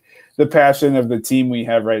think the passion of the team we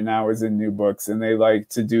have right now is in new books, and they like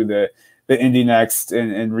to do Indie Next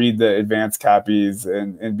and read the advanced copies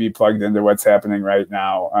and be plugged into what's happening right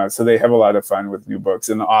now. So they have a lot of fun with new books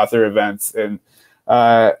and the author events. And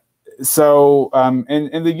and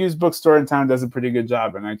the used bookstore in town does a pretty good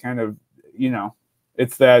job. And I kind of,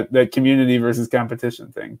 it's that community versus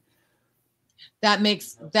competition thing. That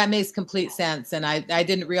makes complete sense. And I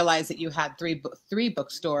didn't realize that you had three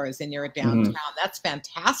bookstores in your downtown. Mm-hmm. That's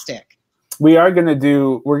fantastic. We're going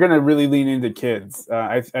to really lean into kids.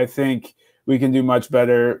 I think we can do much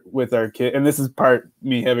better with our kid. And this is part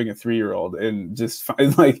me having a 3-year-old and just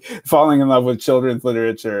like falling in love with children's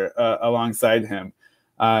literature alongside him.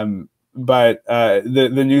 But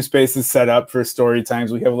the new space is set up for story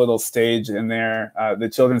times. We have a little stage in there. The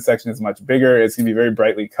children's section is much bigger. It's going to be very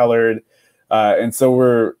brightly colored. And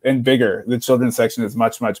so bigger. The children's section is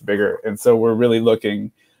much, much bigger. And so we're really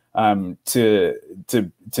looking to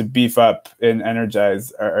beef up and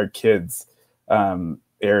energize our kids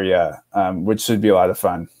area, which should be a lot of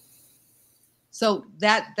fun. So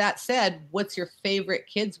that said, what's your favorite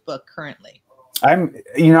kids book currently?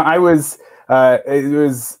 It was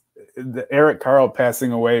Eric Carle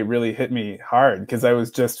passing away really hit me hard because I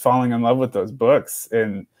was just falling in love with those books.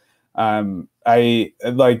 And I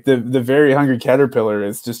like the Very Hungry Caterpillar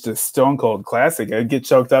is just a stone cold classic. I get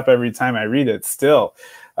choked up every time I read it still.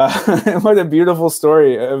 What a beautiful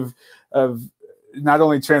story of not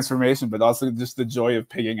only transformation, but also just the joy of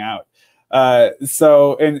pigging out.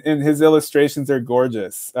 And his illustrations are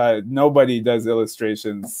gorgeous. Nobody does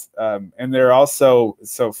illustrations. And they're also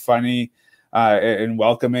so funny and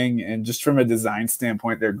welcoming. And just from a design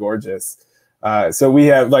standpoint, they're gorgeous. So we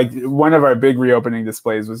have like one of our big reopening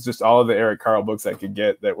displays was just all of the Eric Carle books I could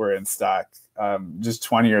get that were in stock, just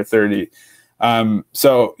 20 or 30. And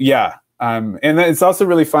then it's also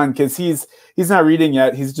really fun because he's not reading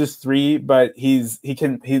yet. He's just 3, but he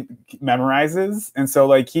memorizes. And so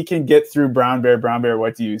like he can get through brown bear,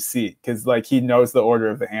 what do you see? Because like he knows the order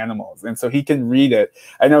of the animals. And so he can read it.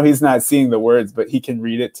 I know he's not seeing the words, but he can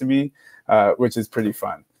read it to me, which is pretty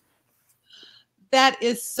fun. That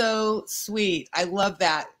is so sweet. I love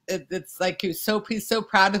that. It's like he's so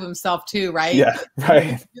proud of himself too, right? Yeah,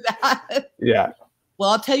 right. Yeah. Well,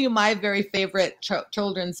 I'll tell you my very favorite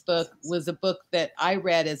children's book was a book that I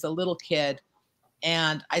read as a little kid.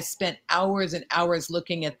 And I spent hours and hours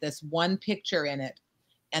looking at this one picture in it.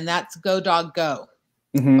 And that's Go Dog Go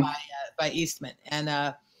by Eastman.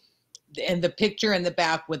 And the picture in the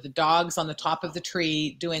back with the dogs on the top of the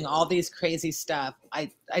tree doing all these crazy stuff. I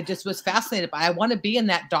just was fascinated by. I want to be in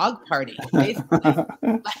that dog party, basically.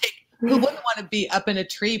 Like, who wouldn't want to be up in a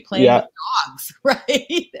tree playing with dogs,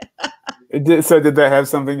 right? So did that have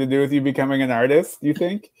something to do with you becoming an artist, you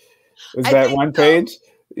think? Was that one page?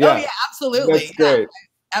 Yeah. Oh, yeah, absolutely. That's great.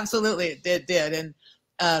 Absolutely, it did. And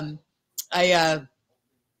I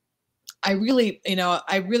really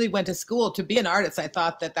went to school to be an artist. I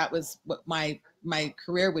thought that was what my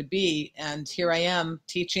career would be. And here I am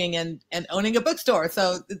teaching and owning a bookstore.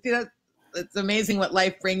 So, it's amazing what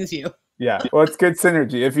life brings you. Yeah. Well, it's good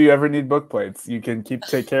synergy. If you ever need book plates, you can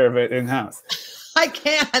take care of it in-house. I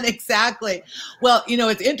can, exactly. Well,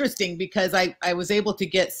 it's interesting because I was able to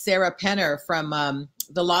get Sarah Penner from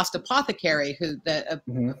The Lost Apothecary, that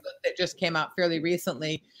just came out fairly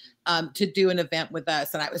recently, to do an event with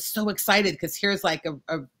us. And I was so excited because here's like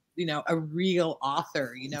a real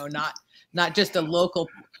author, not just a local.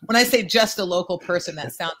 When I say just a local person,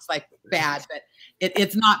 that sounds like bad, but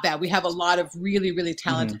it's not bad. We have a lot of really, really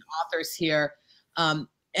talented authors here.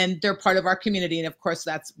 And they're part of our community. And of course,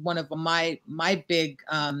 that's one of my big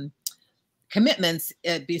commitments,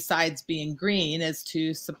 besides being green, is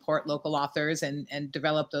to support local authors and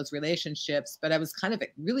develop those relationships. But I was kind of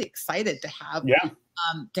really excited to have her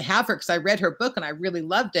because I read her book and I really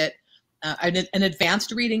loved it. An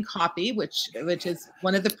advanced reading copy, which is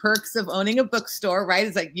one of the perks of owning a bookstore, right?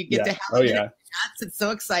 It's like you get to have it in advance. It's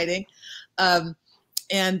so exciting.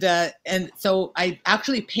 And so I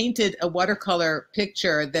actually painted a watercolor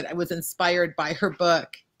picture that was inspired by her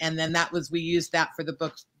book. And then we used that for the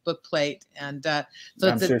book plate. And so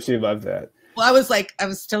I'm sure she loved that. Well, I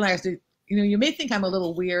was telling her, you may think I'm a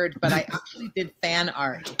little weird, but I actually did fan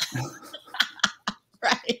art.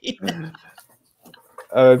 Right.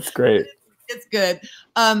 Oh, that's great. It's good.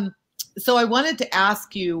 So I wanted to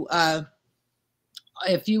ask you,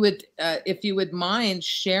 if you would mind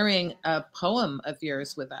sharing a poem of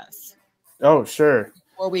yours with us. Oh, sure.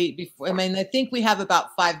 I think we have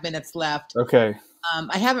about 5 minutes left. Okay.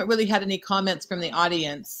 I haven't really had any comments from the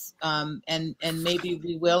audience, and maybe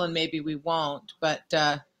we will, and maybe we won't. But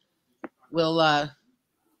we'll,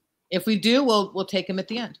 if we do, we'll take them at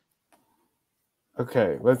the end.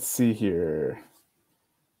 Okay. Let's see here.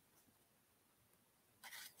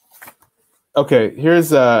 Okay,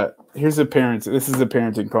 here's a parent. This is a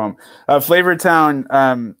parenting poem.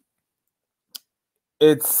 Flavortown.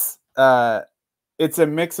 It's a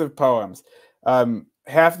mix of poems.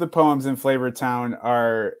 Half the poems in Flavortown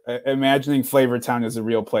are imagining Flavortown as a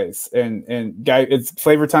real place, and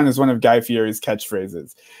Flavortown is one of Guy Fieri's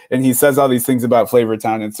catchphrases, and he says all these things about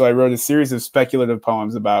Flavortown. And so I wrote a series of speculative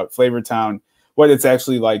poems about Flavortown, what it's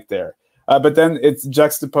actually like there. But then it's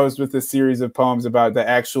juxtaposed with a series of poems about the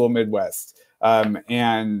actual Midwest,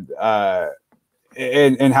 and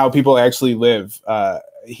how people actually live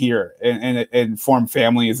here, and form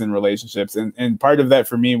families and relationships. And part of that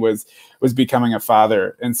for me was becoming a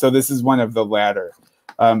father. And so this is one of the latter.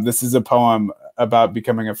 This is a poem about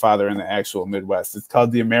becoming a father in the actual Midwest. It's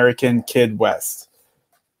called The American Kid West.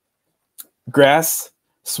 Grass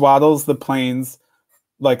swaddles the plains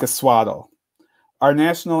like a swaddle. Our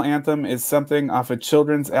national anthem is something off a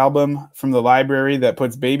children's album from the library that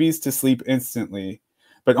puts babies to sleep instantly,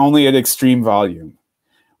 but only at extreme volume.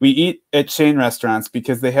 We eat at chain restaurants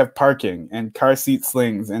because they have parking and car seat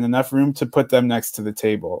slings and enough room to put them next to the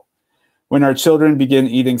table. When our children begin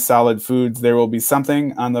eating solid foods, there will be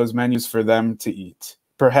something on those menus for them to eat,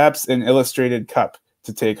 perhaps an illustrated cup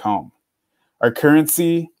to take home. Our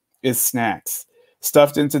currency is snacks,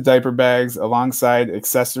 stuffed into diaper bags alongside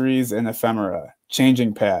accessories and ephemera,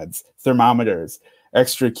 changing pads, thermometers,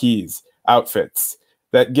 extra keys, outfits,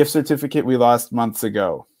 that gift certificate we lost months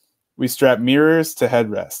ago. We strap mirrors to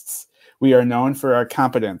headrests. We are known for our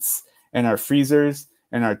competence and our freezers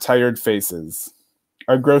and our tired faces.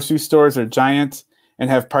 Our grocery stores are giant and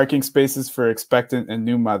have parking spaces for expectant and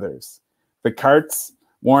new mothers. The carts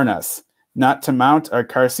warn us not to mount our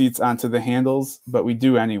car seats onto the handles, but we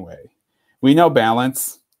do anyway. We know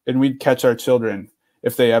balance, and we'd catch our children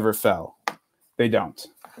if they ever fell. They don't.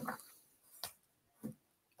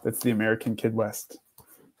 That's The American Kid West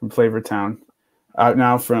from Flavortown. Out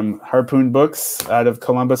now from Harpoon Books out of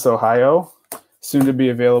Columbus, Ohio. Soon to be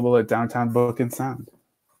available at Downtown Book and Sound.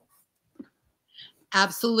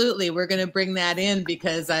 Absolutely. We're going to bring that in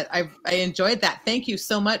because I enjoyed that. Thank you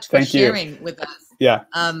so much for sharing with us. Yeah.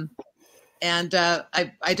 And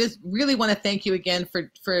I just really want to thank you again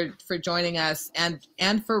for joining us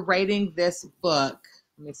and for writing this book.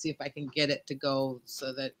 Let me see if I can get it to go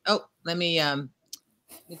so that, let me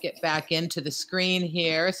get back into the screen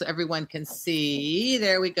here so everyone can see.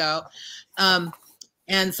 There we go.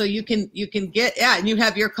 And so you can get, and you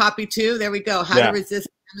have your copy too. There we go. How to Resist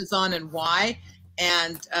Amazon and Why.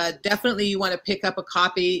 And definitely you want to pick up a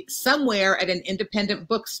copy somewhere at an independent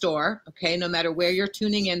bookstore. Okay. No matter where you're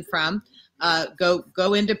tuning in from,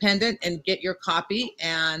 go independent and get your copy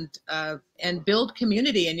and build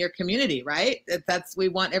community in your community, right? That's we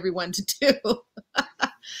want everyone to do.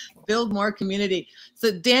 Build more community.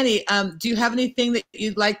 So Danny, do you have anything that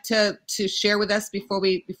you'd like to share with us before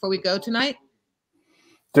we go tonight?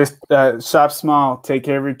 Just shop small, take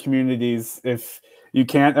care of your communities. If you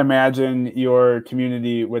can't imagine your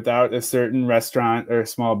community without a certain restaurant or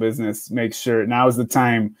small business, make sure now is the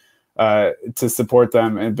time to support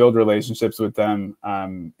them and build relationships with them,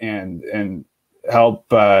 and help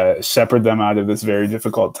shepherd them out of this very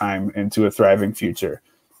difficult time into a thriving future.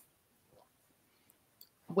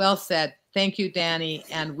 Well said. Thank you, Danny.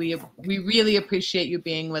 And we really appreciate you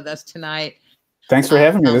being with us tonight. Thanks for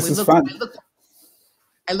having me. This is fun.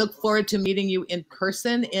 I look forward to meeting you in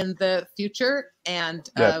person in the future. And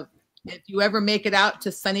if you ever make it out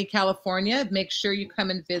to sunny California, make sure you come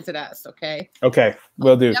and visit us. Okay. Okay.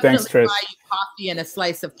 Will do. Thanks, Trish. Buy you coffee and a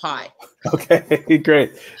slice of pie. Okay.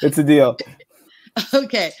 Great. It's a deal.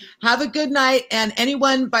 Okay. Have a good night. And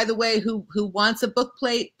anyone, by the way, who wants a book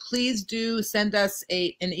plate, please do send us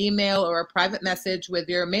an email or a private message with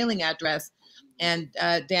your mailing address. And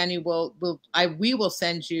Danny we will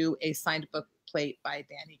send you a signed book plate by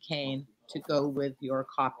Danny Caine to go with your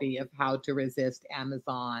copy of How to Resist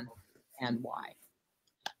Amazon and Why.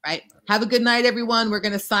 Right. Have a good night, everyone. We're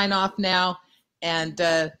going to sign off now and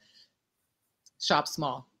shop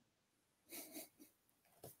small.